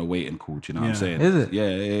when you're on a waiting call. Do you know what I'm saying? Is it?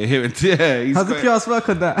 Yeah. How's the PS work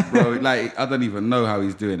on that? Bro, like, I don't even know how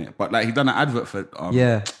he's doing it. But like, he done an advert for,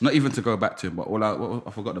 not even to go back to him, but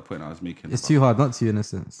I forgot the point I was making. It's too hard not to, in a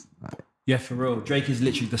sense. Like, yeah, for real. Drake is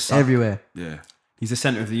literally the sun. Everywhere. Yeah. He's the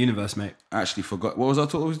center of the universe, mate. I actually forgot. What was I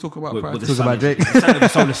talking about? Talk about Drake. The center of the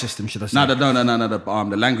solar system, should I say? No.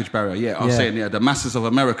 The language barrier. Yeah, I was saying, the masses of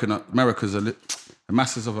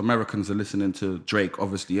Americans are listening to Drake,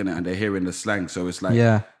 obviously, innit? And they're hearing the slang. So it's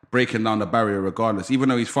like breaking down the barrier regardless. Even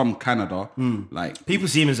though he's from Canada, like people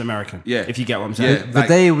see him as American. Yeah, if you get what I'm saying. Yeah, the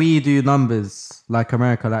day we do numbers like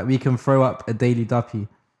America, like we can throw up a Daily Duppy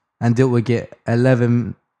and it will get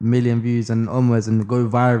 11 million views and onwards and go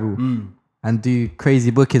viral and do crazy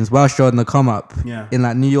bookings whilst you're on the come up in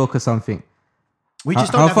like New York or something. We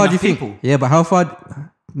just don't have enough people. Yeah, but how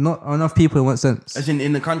far? Not enough people in what sense? As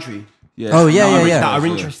in the country. Yeah. Oh yeah. That are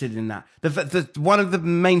interested in that. The one of the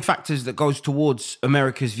main factors that goes towards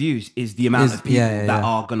America's views is the amount of people that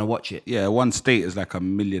are gonna watch it. Yeah, one state is like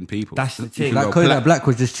 1 million people. That's the thing. Like Kodak Black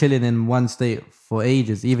was just chilling in one state for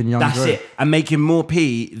ages, even young. That's it, and making more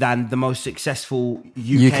P than the most successful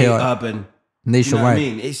UK urban nationwide. You know what I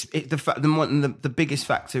mean? It's the biggest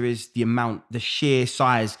factor is the sheer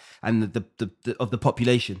size and of the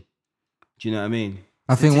population. Do you know what I mean?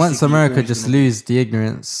 I think once America just lose the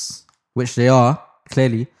ignorance, which they are,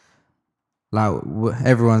 clearly, like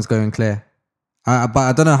everyone's going clear. But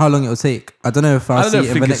I don't know how long it will take. I don't know if I'll see it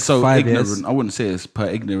in the next 5 years. I wouldn't say it's per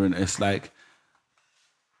ignorant. It's like,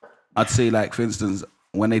 I'd say like, for instance,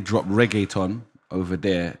 when they drop reggaeton over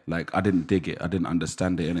there, like I didn't dig it. I didn't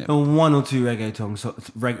understand it, innit? One or two reggaeton songs.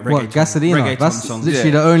 What, Gasolina? That's songs.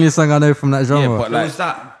 literally the only song I know from that genre. Yeah, but like, was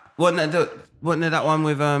that? Wasn't there that one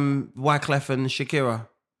with Wyclef and Shakira?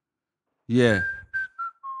 Yeah.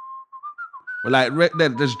 But like,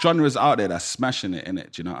 there's genres out there that's smashing it,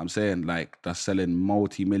 innit? Do you know what I'm saying? Like, that's selling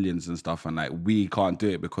multi-millions and stuff, and like, we can't do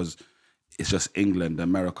it because it's just England,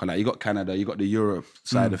 America. Like, you got Canada, you got the Europe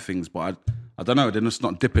side of things, but I don't know, they're just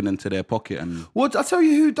not dipping into their pocket. And well, I'll tell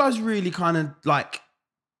you who does really kind of like,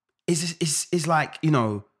 is like, you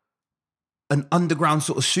know, an underground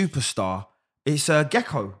sort of superstar. It's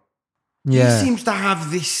Gecko. Yeah. He seems to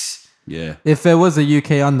have this... Yeah. If there was a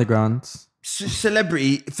UK underground...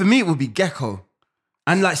 celebrity, for me it would be Gecko.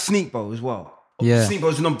 And like Sneakbo as well. Yeah.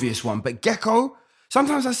 Sneakbo's an obvious one. But Gecko,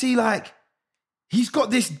 sometimes I see like, he's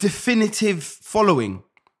got this definitive following.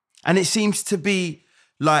 And it seems to be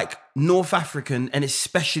like North African and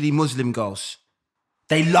especially Muslim girls.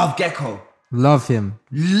 They love Gecko. Love him.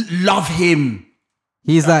 Love him.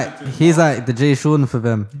 He's like the Jay Sean for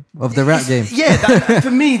them of the rap game. Yeah, for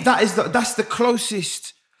me, that's the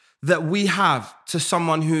closest that we have to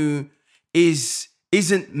someone who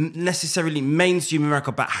isn't necessarily mainstream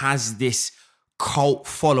America, but has this cult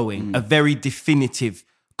following, a very definitive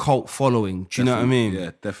cult following. Do you know what I mean?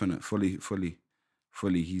 Yeah, definitely,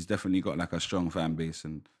 fully. He's definitely got like a strong fan base,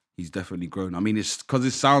 and he's definitely grown. I mean, it's because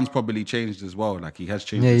his sound's probably changed as well. Like, he has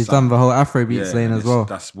changed. Yeah, he's done the whole Afrobeats lane as well.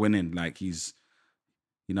 That's winning. Like, he's,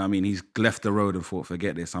 you know what I mean? He's left the road and thought,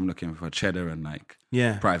 forget this. I'm looking for cheddar and like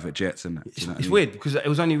private jets and that. It's weird because it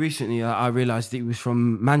was only recently I realised that he was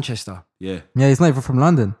from Manchester. Yeah, he's not even from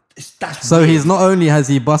London. That's so weird. He's not only has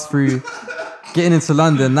he bust through getting into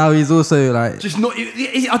London, now he's also like just not.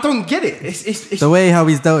 I don't get it. It's the way how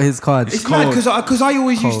he's dealt his cards. It's mad because I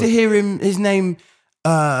always used to hear his name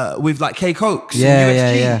with like K Cokes.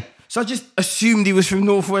 Yeah. So I just assumed he was from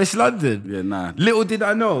Northwest London. Yeah, nah. Little did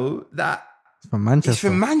I know that. From Manchester. He's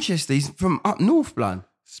from Manchester. He's from up north, blood.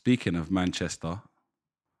 Speaking of Manchester.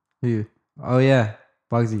 Who? Oh, yeah.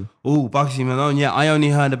 Bugsy. Oh, Bugsy Malone. Yeah, I only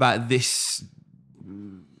heard about this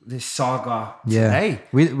this saga Yeah. today.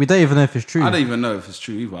 We don't even know if it's true. I don't even know if it's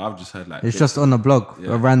true either. I've just heard like It's just on a blog,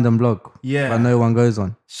 a random blog. Yeah. That no one goes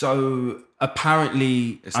on. So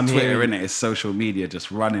apparently, it's I'm Twitter, hearing, innit? It's social media just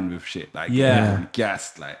running with shit. Like, Yeah.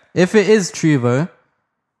 gassed. Like, If it is true though,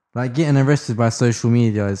 like getting arrested by social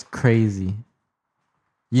media is crazy.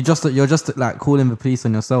 You're just like calling the police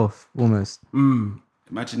on yourself almost.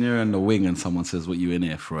 imagine you're in the wing and someone says, "What you in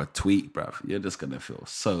here for a tweet, bruv?" You're just gonna feel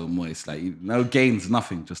so moist. Like, no gains,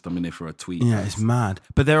 nothing. Just I'm in here for a tweet. Yeah, it's mad.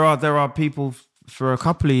 But there are people for a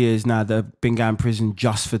couple of years now that have been going to prison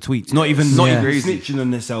just for tweets. Not even crazy. snitching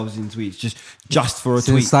on themselves in tweets, just for a It's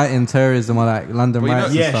tweet. inciting terrorism or like London Well, you know- riots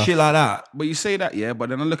and Yeah, stuff. shit like that. But you say that, yeah. But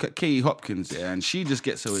then I look at Katie Hopkins, yeah, and she just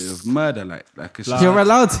gets away with murder, like it's just You're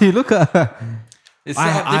allowed to look at her. It's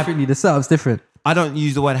set up I- differently. The setup's different. I don't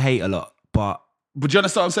use the word hate a lot, but But do you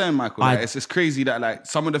understand what I'm saying, Michael? I- Like, it's crazy that like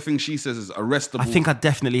some of the things she says is arrestable. I think I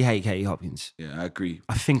definitely hate Katie Hopkins. yeah, I agree.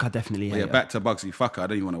 I think I definitely But hate yeah, her. back to Bugsy. Fuck her. I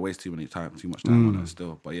don't even want to waste too much time on her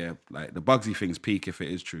still. But yeah, like the Bugsy thing's peak if it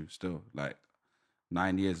is true still. Like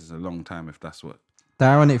 9 years is a long time if that's what. The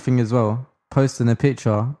ironic thing as well, posting a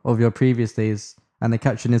picture of your previous days and the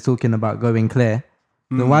caption is talking about going clear.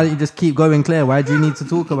 Then why don't you just keep going clear? Why do you need to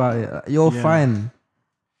talk about it? You're fine.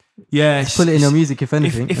 Yeah, Put it in your music, if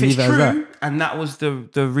anything. If and it's leave it as that. true, and that was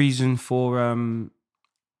the reason for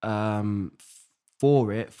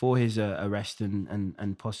his arrest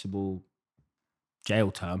and possible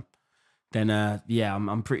jail term, then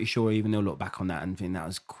I'm pretty sure even they'll look back on that and think that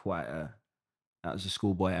was a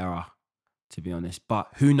schoolboy error, to be honest. But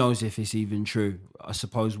who knows if it's even true? I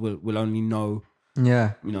suppose we'll only know.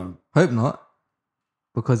 Yeah. You know. Hope not.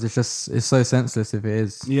 Because it's so senseless if it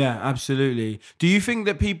is. Yeah, absolutely. Do you think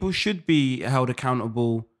that people should be held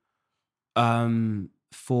accountable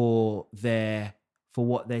for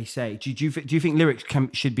what they say? Do you think lyrics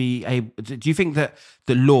should be able? Do you think that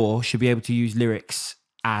the law should be able to use lyrics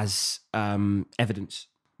as evidence?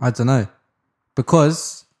 I don't know.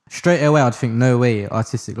 Because straight away I'd think no way,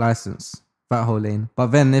 artistic license, that whole lane. But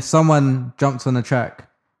then if someone jumped on a track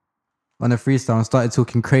on a freestyle and started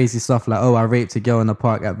talking crazy stuff like, oh, I raped a girl in the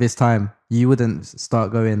park at this time, you wouldn't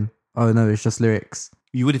start going, oh no, it's just lyrics.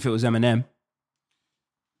 You would if it was Eminem.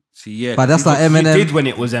 See, yeah, But that's like You Eminem. did when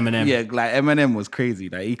it was Eminem. yeah, like Eminem was crazy.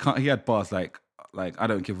 Like he had bars like I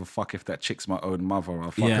don't give a fuck if that chick's my own mother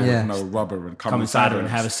or fuck her Yeah. with no rubber and Come inside her and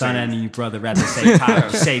have a son and and you brother at the same time.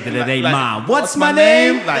 You say that it ain't Like, mine. What's my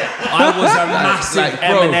name? Like, I was a massive like, bro.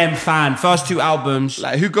 Eminem fan. First 2 albums.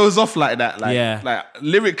 like who goes off like that? Like, Yeah. like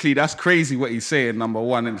lyrically, that's crazy what he's saying. Number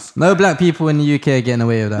one, and it's, No black people in the UK are getting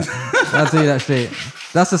away with that. I'll tell you that straight.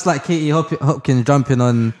 That's just like Katie Hopkins jumping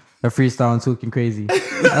on a freestyle and talking crazy.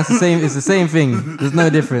 That's the same. It's the same thing. There's no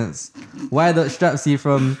difference. Why the Strapsy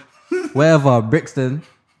from wherever, Brixton,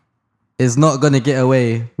 is not going to get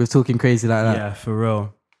away with talking crazy like that. Yeah, for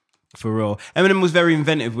real. For real. Eminem was very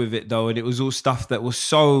inventive with it though, and it was all stuff that was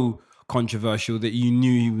so controversial that you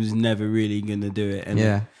knew he was never really going to do it. And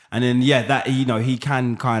Yeah. And then, that, he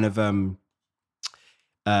can kind of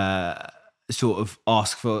sort of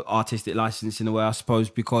ask for artistic license in a way, I suppose,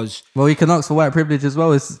 because... Well, he can ask for white privilege as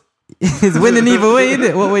well. It's winning either way, isn't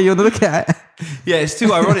it? What way you want to look at it? Yeah, it's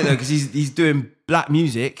too ironic though, because he's doing black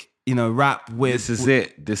music, rap with...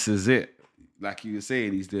 This is it. Like you were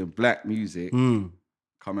saying, he's doing black music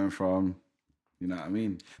coming from, you know what I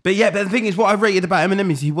mean? But the thing is, what I rated about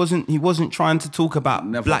Eminem is he wasn't trying to talk about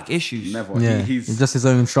Never. black issues. Never. Yeah, He's it's just his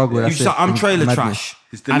own struggle. You That's just like, it. I'm trailer Madness. trash,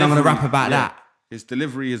 his and I'm gonna delivery, rap about yeah. that. His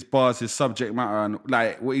delivery, his bars, his subject matter, and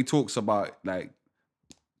like what he talks about, like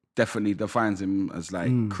definitely defines him as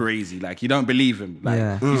like crazy. Like you don't believe him. Like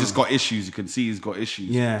Yeah. he's just got issues. You can see he's got issues.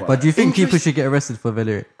 Yeah. But do you think people should get arrested for the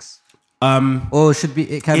lyrics? Or should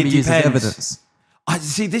it can It be used as depends. evidence? I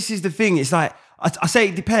see. This is the thing. It's like I say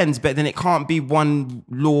it depends, but then it can't be one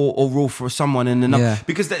law or rule for someone and another. Yeah.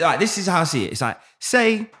 Because this is how I see it. It's like,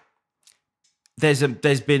 say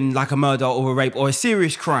there's been like a murder or a rape or a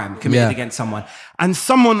serious crime committed Yeah. against someone, and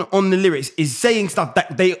someone on the lyrics is saying stuff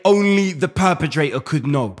that only the perpetrator could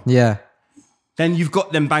know. Yeah. Then you've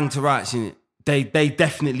got them bang to rights in it. They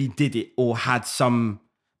definitely did it or had some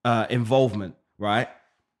involvement, right?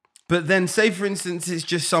 But then say, for instance, it's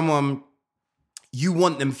just someone you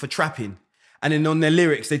want them for trapping, and then on their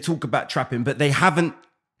lyrics they talk about trapping, but they haven't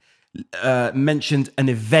mentioned an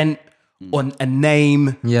event or a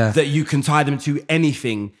name that you can tie them to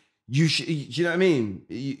anything. Do you know what I mean?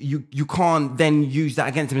 You can't then use that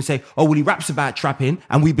against him and say, oh, well, he raps about trapping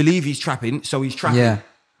and we believe he's trapping, so he's trapping. Yeah.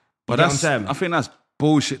 But You get what I'm saying? I think that's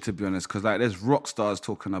bullshit, to be honest, because like there's rock stars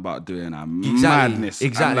talking about doing a madness.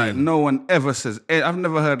 Exactly. And, like no one ever says. I've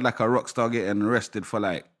never heard like a rock star getting arrested for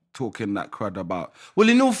like talking that crud about. Well,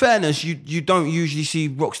 in all fairness, you don't usually see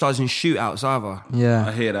rock stars in shootouts either. Yeah.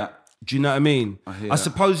 I hear that. Do you know what I mean? I hear I that.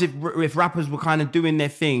 suppose if rappers were kind of doing their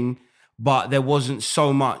thing, but there wasn't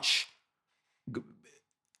so much.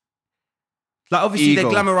 Like, obviously, Ego.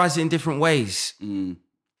 they glamorize it in different ways. And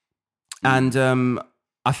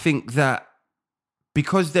I think that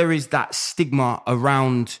because there is that stigma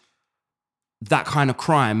around that kind of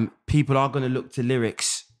crime, people are going to look to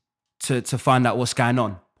lyrics to find out what's going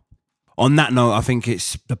on. On that note, I think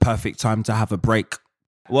it's the perfect time to have a break.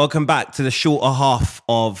 Welcome back to the shorter half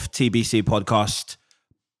of TBC podcast,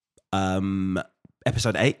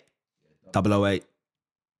 episode 8, 008.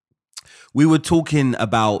 We were talking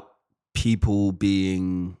about people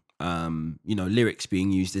being, lyrics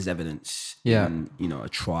being used as evidence in, a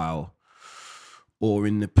trial or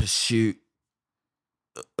in the pursuit,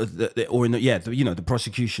 or in the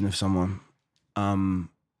prosecution of someone.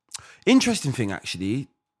 Interesting thing, actually.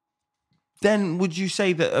 Then would you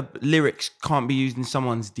say that lyrics can't be used in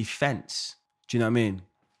someone's defense? Do you know what I mean?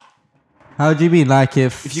 How do you mean? Like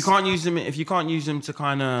If you can't use them to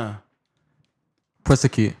kind of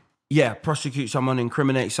prosecute? Yeah, prosecute someone,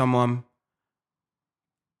 incriminate someone.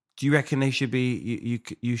 Do you reckon they should be?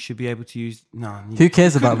 You should be able to use? No. Who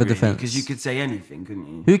cares about the defense? Because you could say anything, couldn't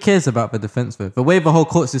you? Who cares about the defense? Though the way the whole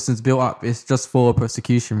court system's built up, it's just for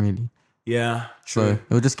prosecution, really. Yeah, So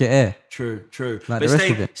it'll just get air. True. Like But the rest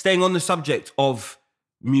of it. staying on the subject of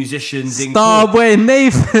musicians in Starboy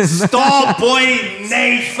Nathan. Starboy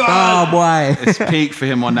Nathan. Starboy. It's peak for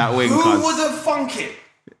him on that wing. Who cuz. would have thunk it?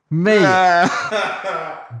 Mate.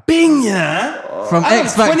 Bing, yeah. From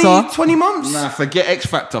X Factor. 20 months. Nah, forget X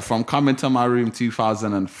Factor from Coming to My Room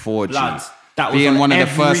 2004. G. Lads, that was being on one of the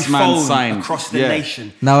every first man phone signed across the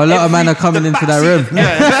nation. Now a lot of men are coming into that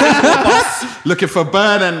room. Looking for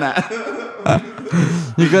Burn and that.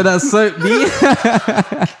 You got that soap me?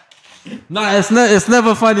 No, it's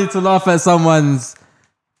never funny to laugh at someone's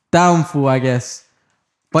downfall, I guess.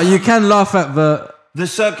 But you can laugh at The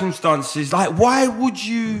circumstances, like, why would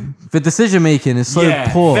you? the decision making is so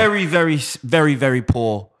poor. Very, very, very, very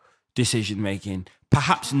poor decision making.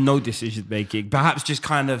 Perhaps no decision making. Perhaps just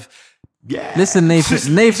kind of, Listen, Nathan.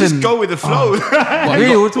 just go with the flow. Free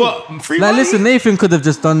Like, money? listen, Nathan could have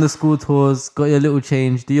just done the school tours, got your little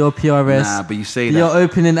change, do your PRS, Nah, but you say do your that.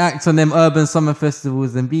 opening act on them urban summer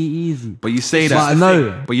festivals, and be easy. But you say But that. I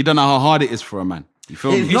know. But you don't know how hard it is for a man. You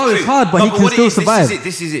feel me? No, it's hard, but he can what it still is, survive.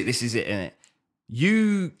 This is it, innit?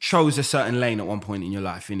 You chose a certain lane at one point in your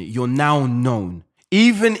life, innit? You're now known.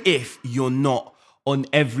 Even if you're not on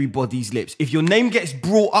everybody's lips. If your name gets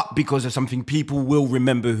brought up because of something, people will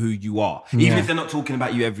remember who you are. Even if they're not talking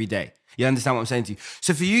about you every day. You understand what I'm saying to you?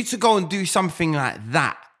 So for you to go and do something like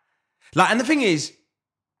that, and the thing is,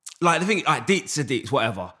 deets are deets,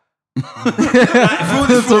 whatever. To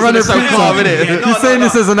run it from club, innit? You're saying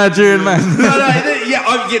this as a Nigerian man.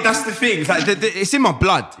 That's the thing. It's like it's in my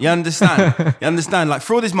blood. You understand? You understand? Like,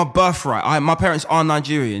 fraud is my birthright. My parents are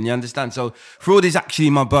Nigerian. You understand? So fraud is actually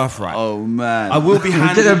my birthright. Oh man, I will be Get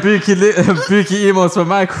handling. them Buki emails from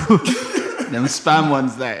Michael. them spam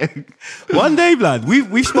ones there. One day, blood.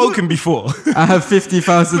 We've spoken before. I have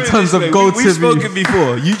 50,000 tons of gold We've to spoken me.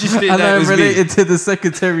 before. You just didn't And know it I'm was related me. to the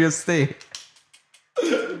Secretary of State.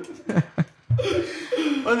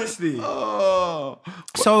 Honestly.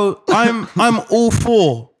 So I'm all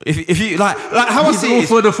for if you like how I He's see all it.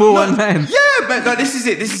 for the 419. Yeah, but like, this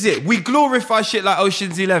is it. We glorify shit like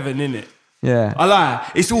Ocean's 11, innit? Yeah. I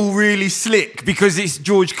lie. It's all really slick because it's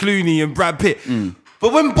George Clooney and Brad Pitt.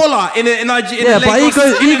 But when Bola in Yeah, but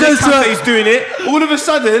he goes to a- he's doing it, all of a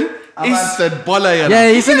sudden, I said bola. Yeah,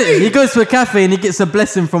 he's in it. He goes to a cafe and he gets a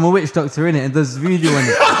blessing from a witch doctor in it and does voodoo on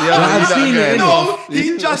it. I've seen it. no,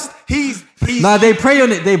 he's Nah, they pray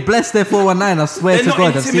on it. They bless their 419. I swear they're to not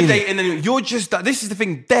God, I've seen it. intimidating anyone. You're just this is the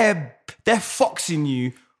thing. They're foxing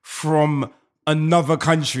you from another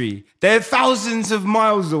country. They're thousands of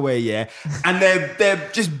miles away, yeah, and they're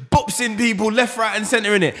just boxing people left, right, and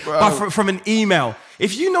center in it. But from an email.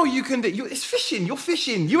 If you know you can, it's fishing. You're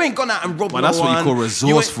fishing. You ain't gone out and robbed. Well, that's no what you one. call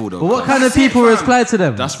resourceful, though. But what kind of That's it, people fam. reply to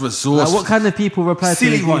them? That's resourceful. Like, what kind of people reply to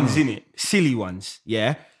Silly them? ones, innit? Silly ones,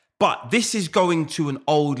 yeah. But this is going to an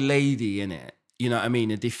old lady, innit? You know what I mean?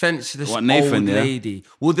 A defenseless What, Nathan, old yeah? lady.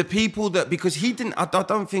 Well, the people that because he didn't. I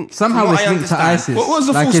don't think Somehow from it's what I linked to understand- ISIS. What was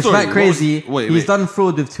the like, full it's story? that crazy. Wait. He's done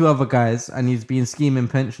fraud with 2 other guys and he's been scheming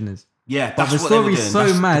pensioners. Yeah, But that's the what they were story's doing. so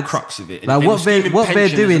That's mad. the crux of it. Like, They were what they're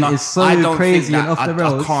scheming doing pensioners, and is so I don't think crazy and that- off the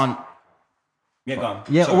rails. I can't. Yeah, go on.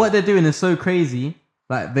 Yeah, Sorry. what they're doing is so crazy.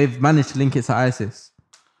 Like, they've managed to link it to ISIS.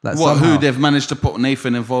 Like, What? somehow. Who? They've managed to put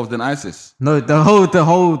Nathan involved in ISIS. No, the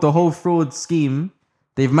whole fraud scheme.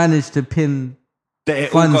 They've managed to pin that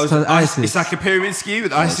it all funds goes to ISIS. It's like a pyramid scheme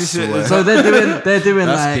with ISIS. So they're doing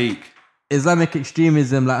That's like peak. Islamic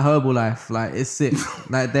extremism, like Herbalife. Like it's sick.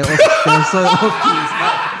 Like they're so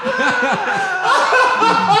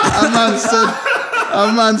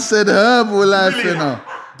A man said Herbalife, you know.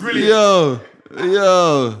 Brilliant.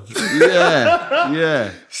 Yo,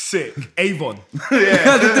 yeah. Sick. Avon.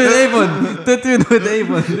 they're doing Avon. They're doing with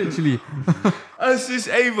Avon, literally. It's just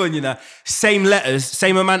Avon, you know. Same letters,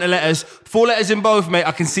 same amount of letters. 4 letters in both, mate.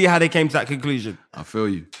 I can see how they came to that conclusion. I feel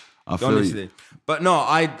you. Honestly. But no,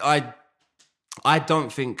 I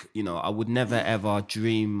don't think, you know, I would never ever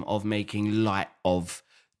dream of making light of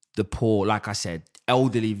the poor, like I said,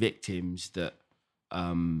 elderly victims that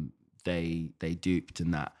they duped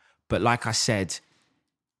and that. But like I said,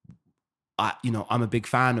 I'm a big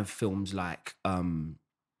fan of films like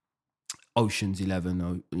Ocean's 11,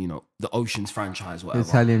 or, you know, the Ocean's franchise, whatever.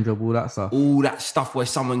 Italian Job, all that stuff. All that stuff where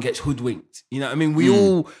someone gets hoodwinked. You know what I mean? We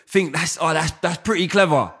all think that's pretty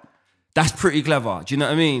clever. That's pretty clever. Do you know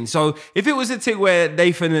what I mean? So if it was a thing where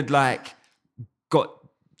Nathan had like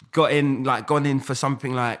gone in for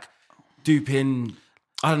something like duping,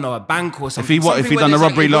 I don't know, a bank or something. If he done the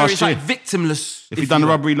robbery last year, like victimless. if he done the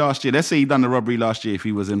robbery last year, let's say he done the robbery last year. If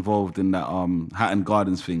he was involved in that Hatton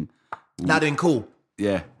Gardens thing, that'd been cool.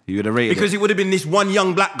 yeah, he would have rated Because it. it would have been this one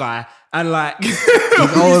young black guy and like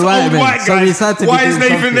old white man. So guy. he's had to be Why is doing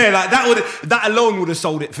Nathan something. there? Like that alone would have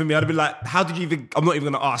sold it for me. I'd have been like, how did you even? I'm not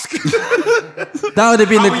even gonna ask. That would have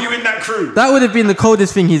been How were you in that crew? that would have been the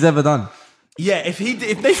coldest thing he's ever done. Yeah, if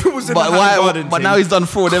Nathan was in But the why? Garden But thing, now he's done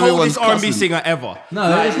fraud. Everyone's coldest R&B cussing. singer ever.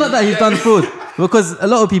 No, it's not that he's done fraud, because a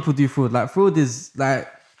lot of people do fraud. Like fraud is like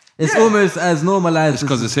it's almost as normalized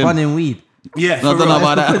 'cause as it's him. running weed. Yeah, No, for don't know real.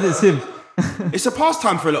 about that. Because it's him. It's a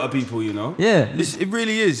pastime for a lot of people, you know. Yeah. It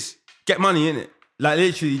really is. Get money in it. Like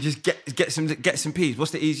literally, just get some peas.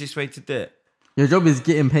 What's the easiest way to do it? Your job is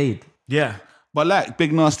getting paid. Yeah. But like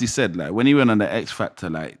Big Nasty said, like when he went on the X Factor,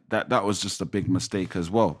 like that was just a big mistake as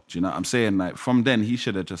well. Do you know what I'm saying? Like from then he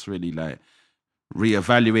should have just really like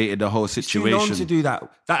reevaluated the whole Too known situation. to do that.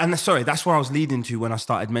 That's where I was leading to when I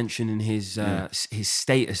started mentioning his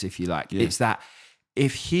status, if you like. Yeah. It's that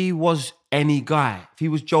if he was any guy, if he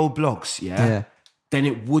was Joe Bloggs, then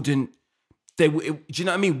it wouldn't. Do you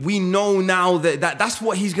know what I mean? We know now that's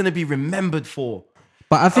what he's going to be remembered for.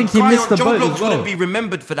 But I think he missed the Joe boat Bloggs as well. wouldn't be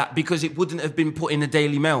remembered for that because it wouldn't have been put in the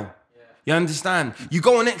Daily Mail. You understand? You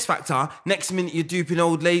go on X Factor, next minute you're duping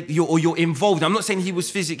old lady, or you're involved. I'm not saying he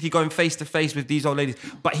was physically going face to face with these old ladies,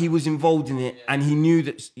 but he was involved in it and he knew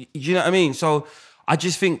that. Do you know what I mean? So I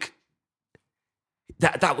just think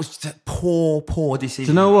that was a poor decision.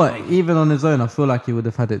 Do you know what? Even on his own, I feel like he would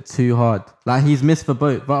have had it too hard. Like he's missed the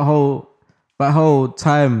boat. That whole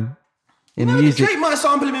time in music. Drake might have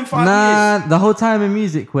sampled him in 5 years. The whole time in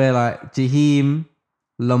music where like Jaheim,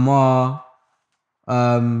 Lamar,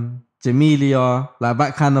 Jamelia, like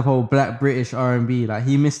that kind of whole black British R&B, like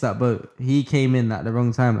he missed that boat. He came in at the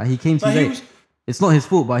wrong time. Like he came too late. It's not his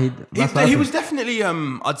fault, but he was definitely,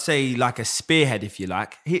 I'd say, like a spearhead, if you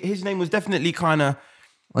like. His name was definitely kind of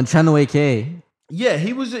on Channel AKA. Yeah,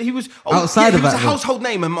 he was Outside of he was that, a household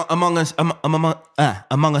name among a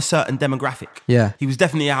certain demographic. Yeah, he was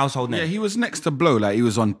definitely a household name. Yeah, he was next to Blow. Like he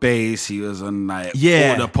was on bass. He was on like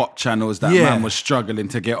all the pop channels that man was struggling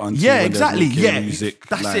to get on. Yeah, exactly. Yeah, music.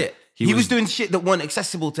 That's like, it. He was doing shit that weren't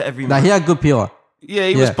accessible to everyone. Like he had good PR. Yeah,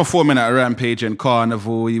 he was performing at Rampage and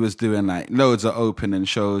Carnival. He was doing like loads of opening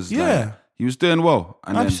shows. Yeah, like, he was doing well.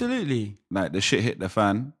 And absolutely. Then, like the shit hit the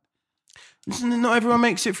fan. Listen, not everyone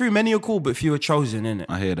makes it through. Many are called, but few are chosen, innit?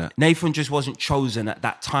 I hear that. Nathan just wasn't chosen at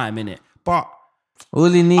that time, innit? But all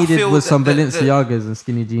he needed was some Balenciagas and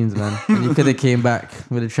skinny jeans, man. And he could have came back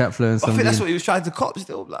with a trap flow and some. I think that's what he was trying to cop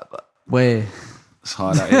still, like. But where it's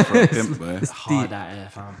hard out here for a pimp, boy. It's hard out here,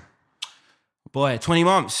 fam. Boy, 20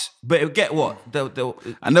 months. But get what?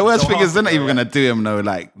 And the worst thing is they're not even gonna do him no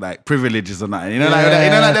like privileges or nothing. You know,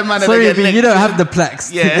 like them man. Sorry, but you don't have the plaques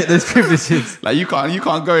to get those privileges. Like you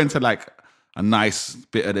can't go into like a nice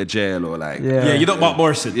bit of the jail or like you're not Mark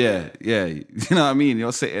Morrison. Yeah, you know what I mean.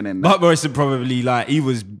 You're sitting in. Mark Morrison probably like he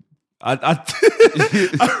was. I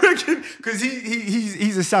reckon because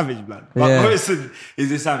he's a savage, man. Mark Morrison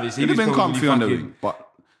is a savage. He'd have been comfy on the wing, but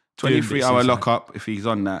 23-hour lockup. If he's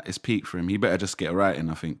on that, it's peak for him. He better just get right in.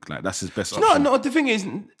 I think like that's his best option. No. The thing is,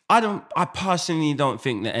 I personally don't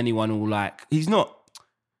think that anyone will like. He's not.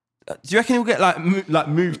 Do you reckon he'll get like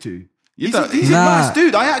moved to? He's a nice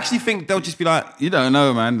dude. I actually think they'll just be like... You don't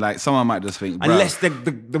know, man. Like, someone might just think... Unless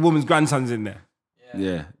the woman's grandson's in there.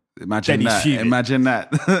 Yeah. Imagine that. Imagine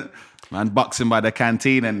that. Man, boxing by the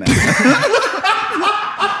canteen and that.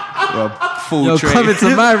 Full Yo, tray. come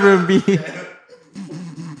into my room, B.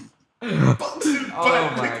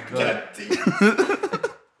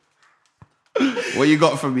 What you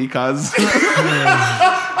got for me, cuz?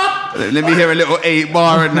 Let me hear a little 8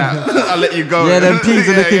 bar and that. I'll let you go. Yeah, them peas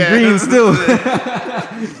are looking green still.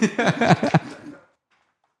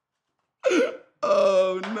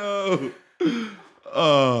 Oh no.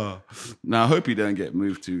 Oh. Now I hope he don't get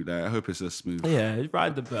moved to that. I hope it's a smooth. Yeah,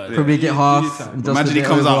 ride the bird. Probably get half. and just Imagine a he bit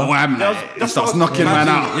comes over. out wham, like, he starts knocking man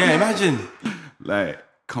out. Yeah, imagine. Like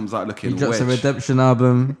comes out looking He drops a wedge. redemption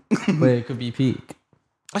album where it could be peak.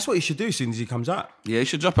 That's what he should do as soon as he comes out. Yeah, he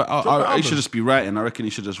should drop it. Drop an He album. should just be writing. I reckon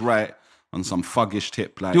he should just write on some fuggish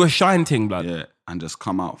tip, like Do a shine thing, blood. yeah, and just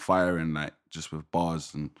come out firing like just with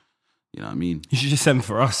bars and you know what I mean. You should just send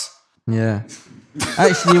for us. Yeah.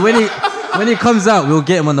 Actually, when he comes out, we'll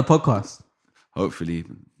get him on the podcast. Hopefully,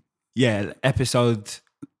 Yeah, episode.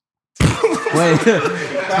 Wait,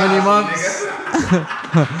 20 months.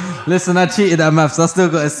 Listen, I cheated at maths. I still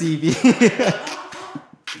got a CV.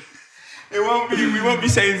 It won't be. We won't be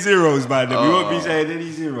saying zeros by then. We won't be saying any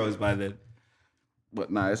zeros by then. but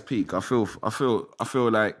nah, it's peak. I feel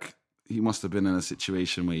like he must have been in a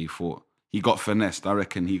situation where he thought he got finessed. I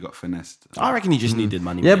reckon he got finessed. I reckon he just needed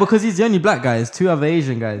money. Yeah, mate. because he's the only black guy. There's 2 other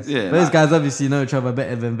Asian guys. Yeah, Those like- guys obviously know each other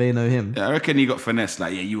better than they know him. Yeah, I reckon he got finessed.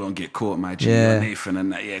 Like, yeah, you won't get caught, my G. Yeah. Nathan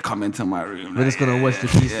and that. Yeah, come into my room. We're just gonna watch the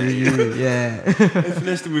piece through you. Yeah. He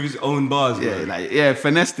finessed him with his own bars. Yeah, bro.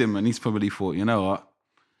 finessed him, and he's probably thought, you know what?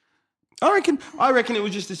 I reckon it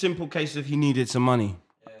was just a simple case of he needed some money.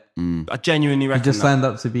 I genuinely He reckon just that. signed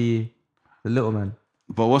up to be the little man.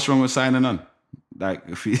 But what's wrong with signing on? Like,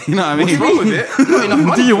 if you know what I mean? What's wrong with it? Not enough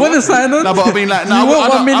money Do you for want to it. sign on? No, but I mean, like, Do you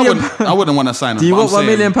want 1 million? I wouldn't want to sign on. Do you but want I'm £1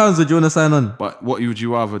 million saying- or do you want to sign on? But what would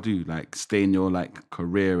you rather do? Like, stay in your like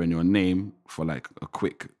career and your name for like a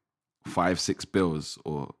quick 5-6 bills,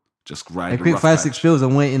 or just ride A the quick rough 5-6 patch? bills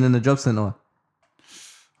and waiting in the job centre.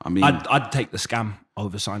 I mean, I'd take the scam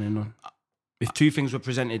over signing on. If 2 things were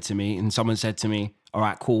presented to me and someone said to me, "All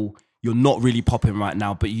right, cool, you're not really popping right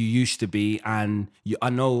now, but you used to be, and I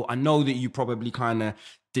know that you probably kind of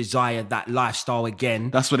desire that lifestyle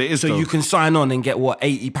again." That's what it is, So though. you can sign on and get what,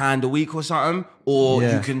 £80 a week or something, or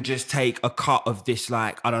Yeah. you can just take a cut of this,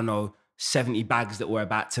 like, I don't know, 70 bags that we're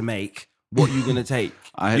about to make. What are you gonna take?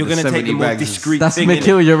 I heard You're the gonna take 70 the more bags is- discreet That's thing. innit?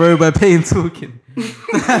 Mikil Yoruba Payne talking.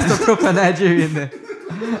 That's the proper Nigerian there.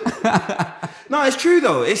 No, it's true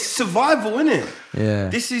though. It's survival, isn't it? Yeah.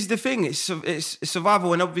 This is the thing. It's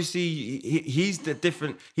survival, and obviously he's the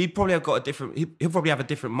different. He'll probably have a different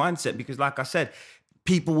mindset because, like I said,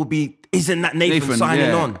 people will be. Isn't that Nathan signing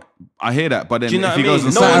yeah. on? I hear that, but then Do you know if what he I goes mean?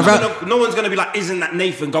 and No signs, one's gonna be like, isn't that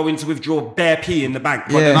Nathan going to withdraw bare P in the bank?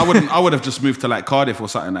 but then I would have just moved to like Cardiff or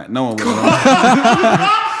something like. No one would.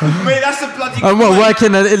 Mate, that's a bloody. I'm not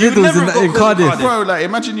working at You'd Lidl's never got in called Cardiff. Bro, like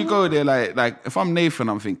imagine you go there, like if I'm Nathan,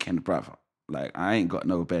 I'm thinking, brother, like I ain't got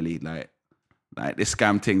no belly, like this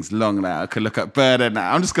scam thing's long, like I could look at Bird and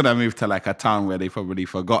that. I'm just gonna move to like a town where they probably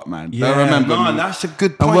forgot, man. Don't remember no, me. that's a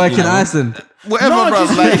good point. I'm working you know? Iceland. Whatever, No, bro.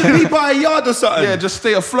 just Like, be by a yard or something. yeah, just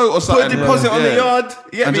stay afloat or something. put a deposit on the yard.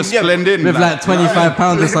 Yeah, and just blend in With like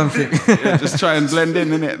 £25 or something. Yeah, just try and blend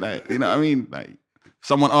in it, like you know what I mean, like.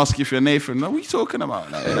 Someone asks you if you're Nathan. No, what are you talking about?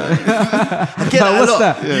 Like, you know? I get that a What's lot.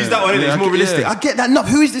 that? Use that one, innit? Yeah, It's more yeah. realistic. I get that. No,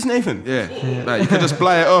 who is this Nathan? Yeah, like you could just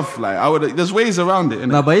fly it off. Like I would. There's ways around it. Innit?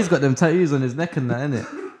 No, but he's got them tattoos on his neck and that, innit?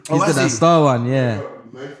 He's got has that he? star one, yeah.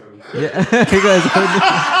 Yeah. He goes,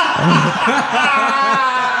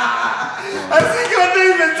 I think got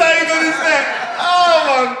Nathan tagged on his neck. Oh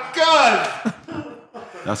my god.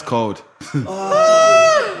 That's cold.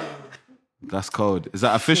 That's cold. Is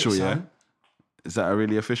that official? Yeah. Is that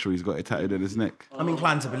really official? He's got it tattooed on his neck. I'm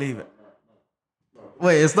inclined to believe it.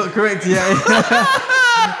 wait, it's not correct yet. You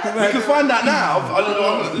can find that now.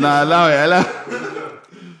 Nah, allow it.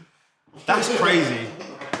 That's crazy.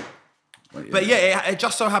 But yeah, it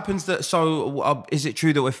just so happens that. So, is it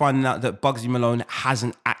true that we're finding out that Bugsy Malone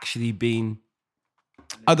hasn't actually been?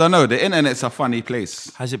 I don't know. The internet's a funny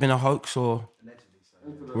place. Has it been a hoax or?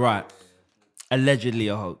 Right, allegedly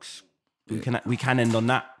a hoax. We can end on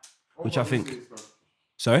that, which I think.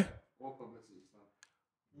 Sorry.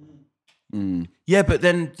 Yeah, but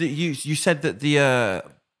then you said that the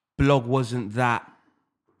blog wasn't that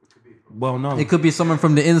well known. It could be someone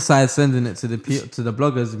from the inside sending it to the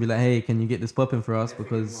bloggers and be like, hey, can you get this popping for us?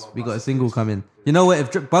 Because we got a single coming. You know what?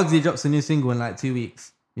 If Bugsy drops a new single in like 2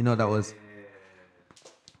 weeks, you know what that was.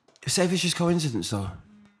 Say if it's just coincidence though.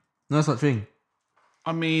 No, it's not true.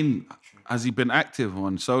 I mean, has he been active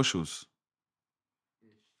on socials?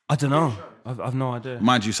 I don't know. I've no idea.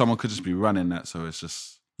 Mind you, someone could just be running that, so it's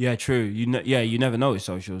just. Yeah, true. You never know with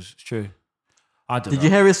socials. It's true. I don't know. Did you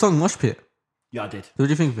hear his song Mosh Pit? Yeah, I did. What do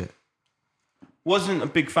you think of it? Wasn't a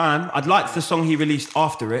big fan. I'd liked the song he released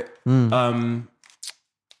after it.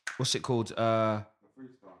 What's it called? No,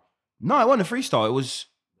 it wasn't a freestyle. It was...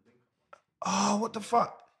 Oh, what the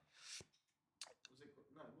fuck?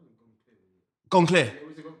 Gone Clear.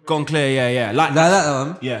 Gone Clear, yeah. Like that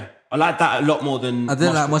one? Yeah. I like that a lot more than... I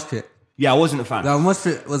didn't like Mosh Pit. Yeah, I wasn't a fan. Like, Mosh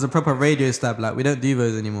Pit was a proper radio stab. Like, we don't do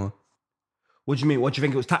those anymore. What do you mean? What do you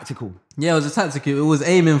think? It was tactical? Yeah, it was a tactical. It was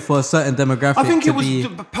aiming for a certain demographic. I think it was...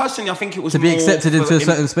 Personally, I think it was to be more accepted into a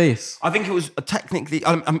certain space. I think it was technically...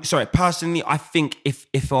 I'm sorry. Personally, I think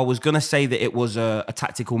if I was going to say that it was a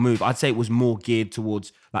tactical move, I'd say it was more geared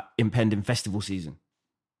towards like impending festival season.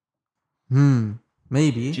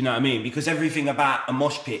 Maybe. Do you know what I mean? Because everything about a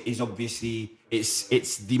mosh pit is obviously...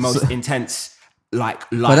 It's the most intense... But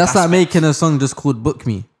that's like making a song just called Book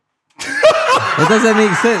Me. It doesn't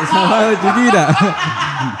make sense. Why would you do that?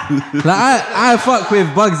 Like I fuck with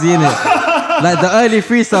Bugsy innit. Like the early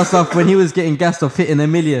freestyle stuff when he was getting gassed off hitting 1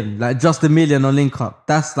 million, like just 1 million on Link Up.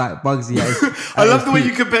 That's like Bugsy. I love the way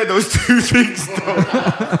you compare those two things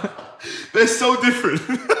though. They're so different.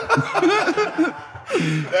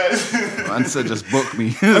 Man said just book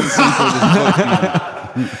me. Simple, just book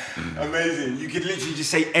me. Amazing. You could literally just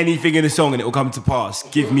say anything in a song and it will come to pass.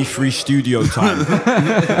 Give me free studio time.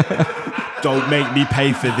 Don't make me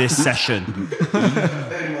pay for this session.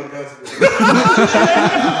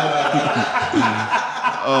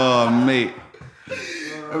 Oh, mate.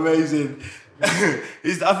 Amazing.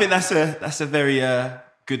 I think that's a very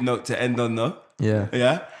good note to end on, though. Yeah.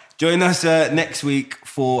 Yeah. Join us next week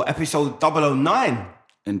for episode 009.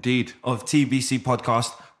 Indeed. Of TBC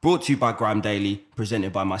Podcast, brought to you by Grime Daily,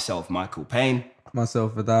 presented by myself, Michael Payne.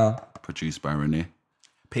 Myself, Vidal. Produced by Renee.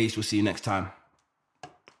 Peace. We'll see you next time.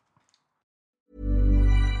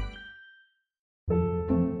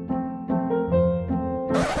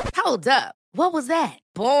 Hold up. What was that?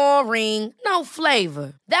 Boring. No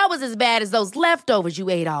flavor. That was as bad as those leftovers you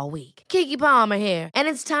ate all week. Keke Palmer here, and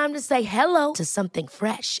it's time to say hello to something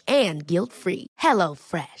fresh and guilt-free. Hello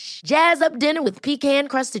Fresh. Jazz up dinner with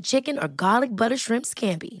pecan-crusted chicken or garlic butter shrimp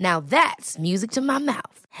scampi. Now that's music to my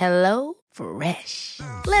mouth. Hello Fresh.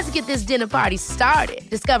 Let's get this dinner party started.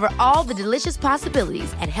 Discover all the delicious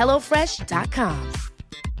possibilities at hellofresh.com.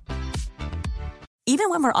 Even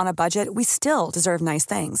when we're on a budget, we still deserve nice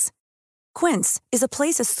things. Quince is a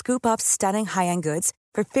place to scoop up stunning high-end goods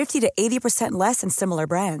for 50 to 80% less than similar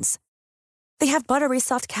brands. They have buttery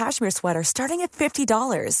soft cashmere sweaters starting at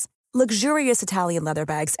 $50, luxurious Italian leather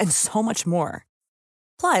bags, and so much more.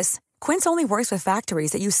 Plus, Quince only works with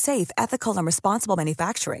factories that use safe, ethical, and responsible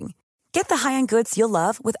manufacturing. Get the high-end goods you'll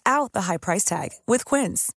love without the high price tag with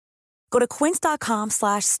Quince. Go to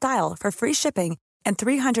quince.com/style for free shipping and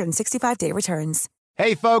 365-day returns.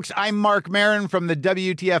 Hey, folks, I'm Mark Maron from the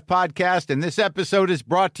WTF Podcast, and this episode is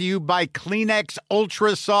brought to you by Kleenex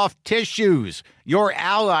Ultra Soft Tissues, your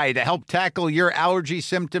ally to help tackle your allergy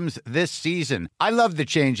symptoms this season. I love the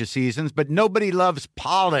change of seasons, but nobody loves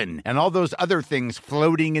pollen and all those other things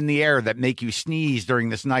floating in the air that make you sneeze during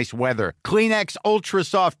this nice weather. Kleenex Ultra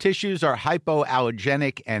Soft Tissues are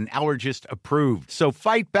hypoallergenic and allergist approved, so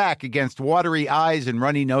fight back against watery eyes and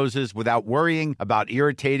runny noses without worrying about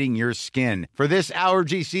irritating your skin. For this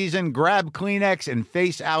allergy season, grab Kleenex and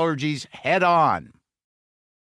face allergies head on.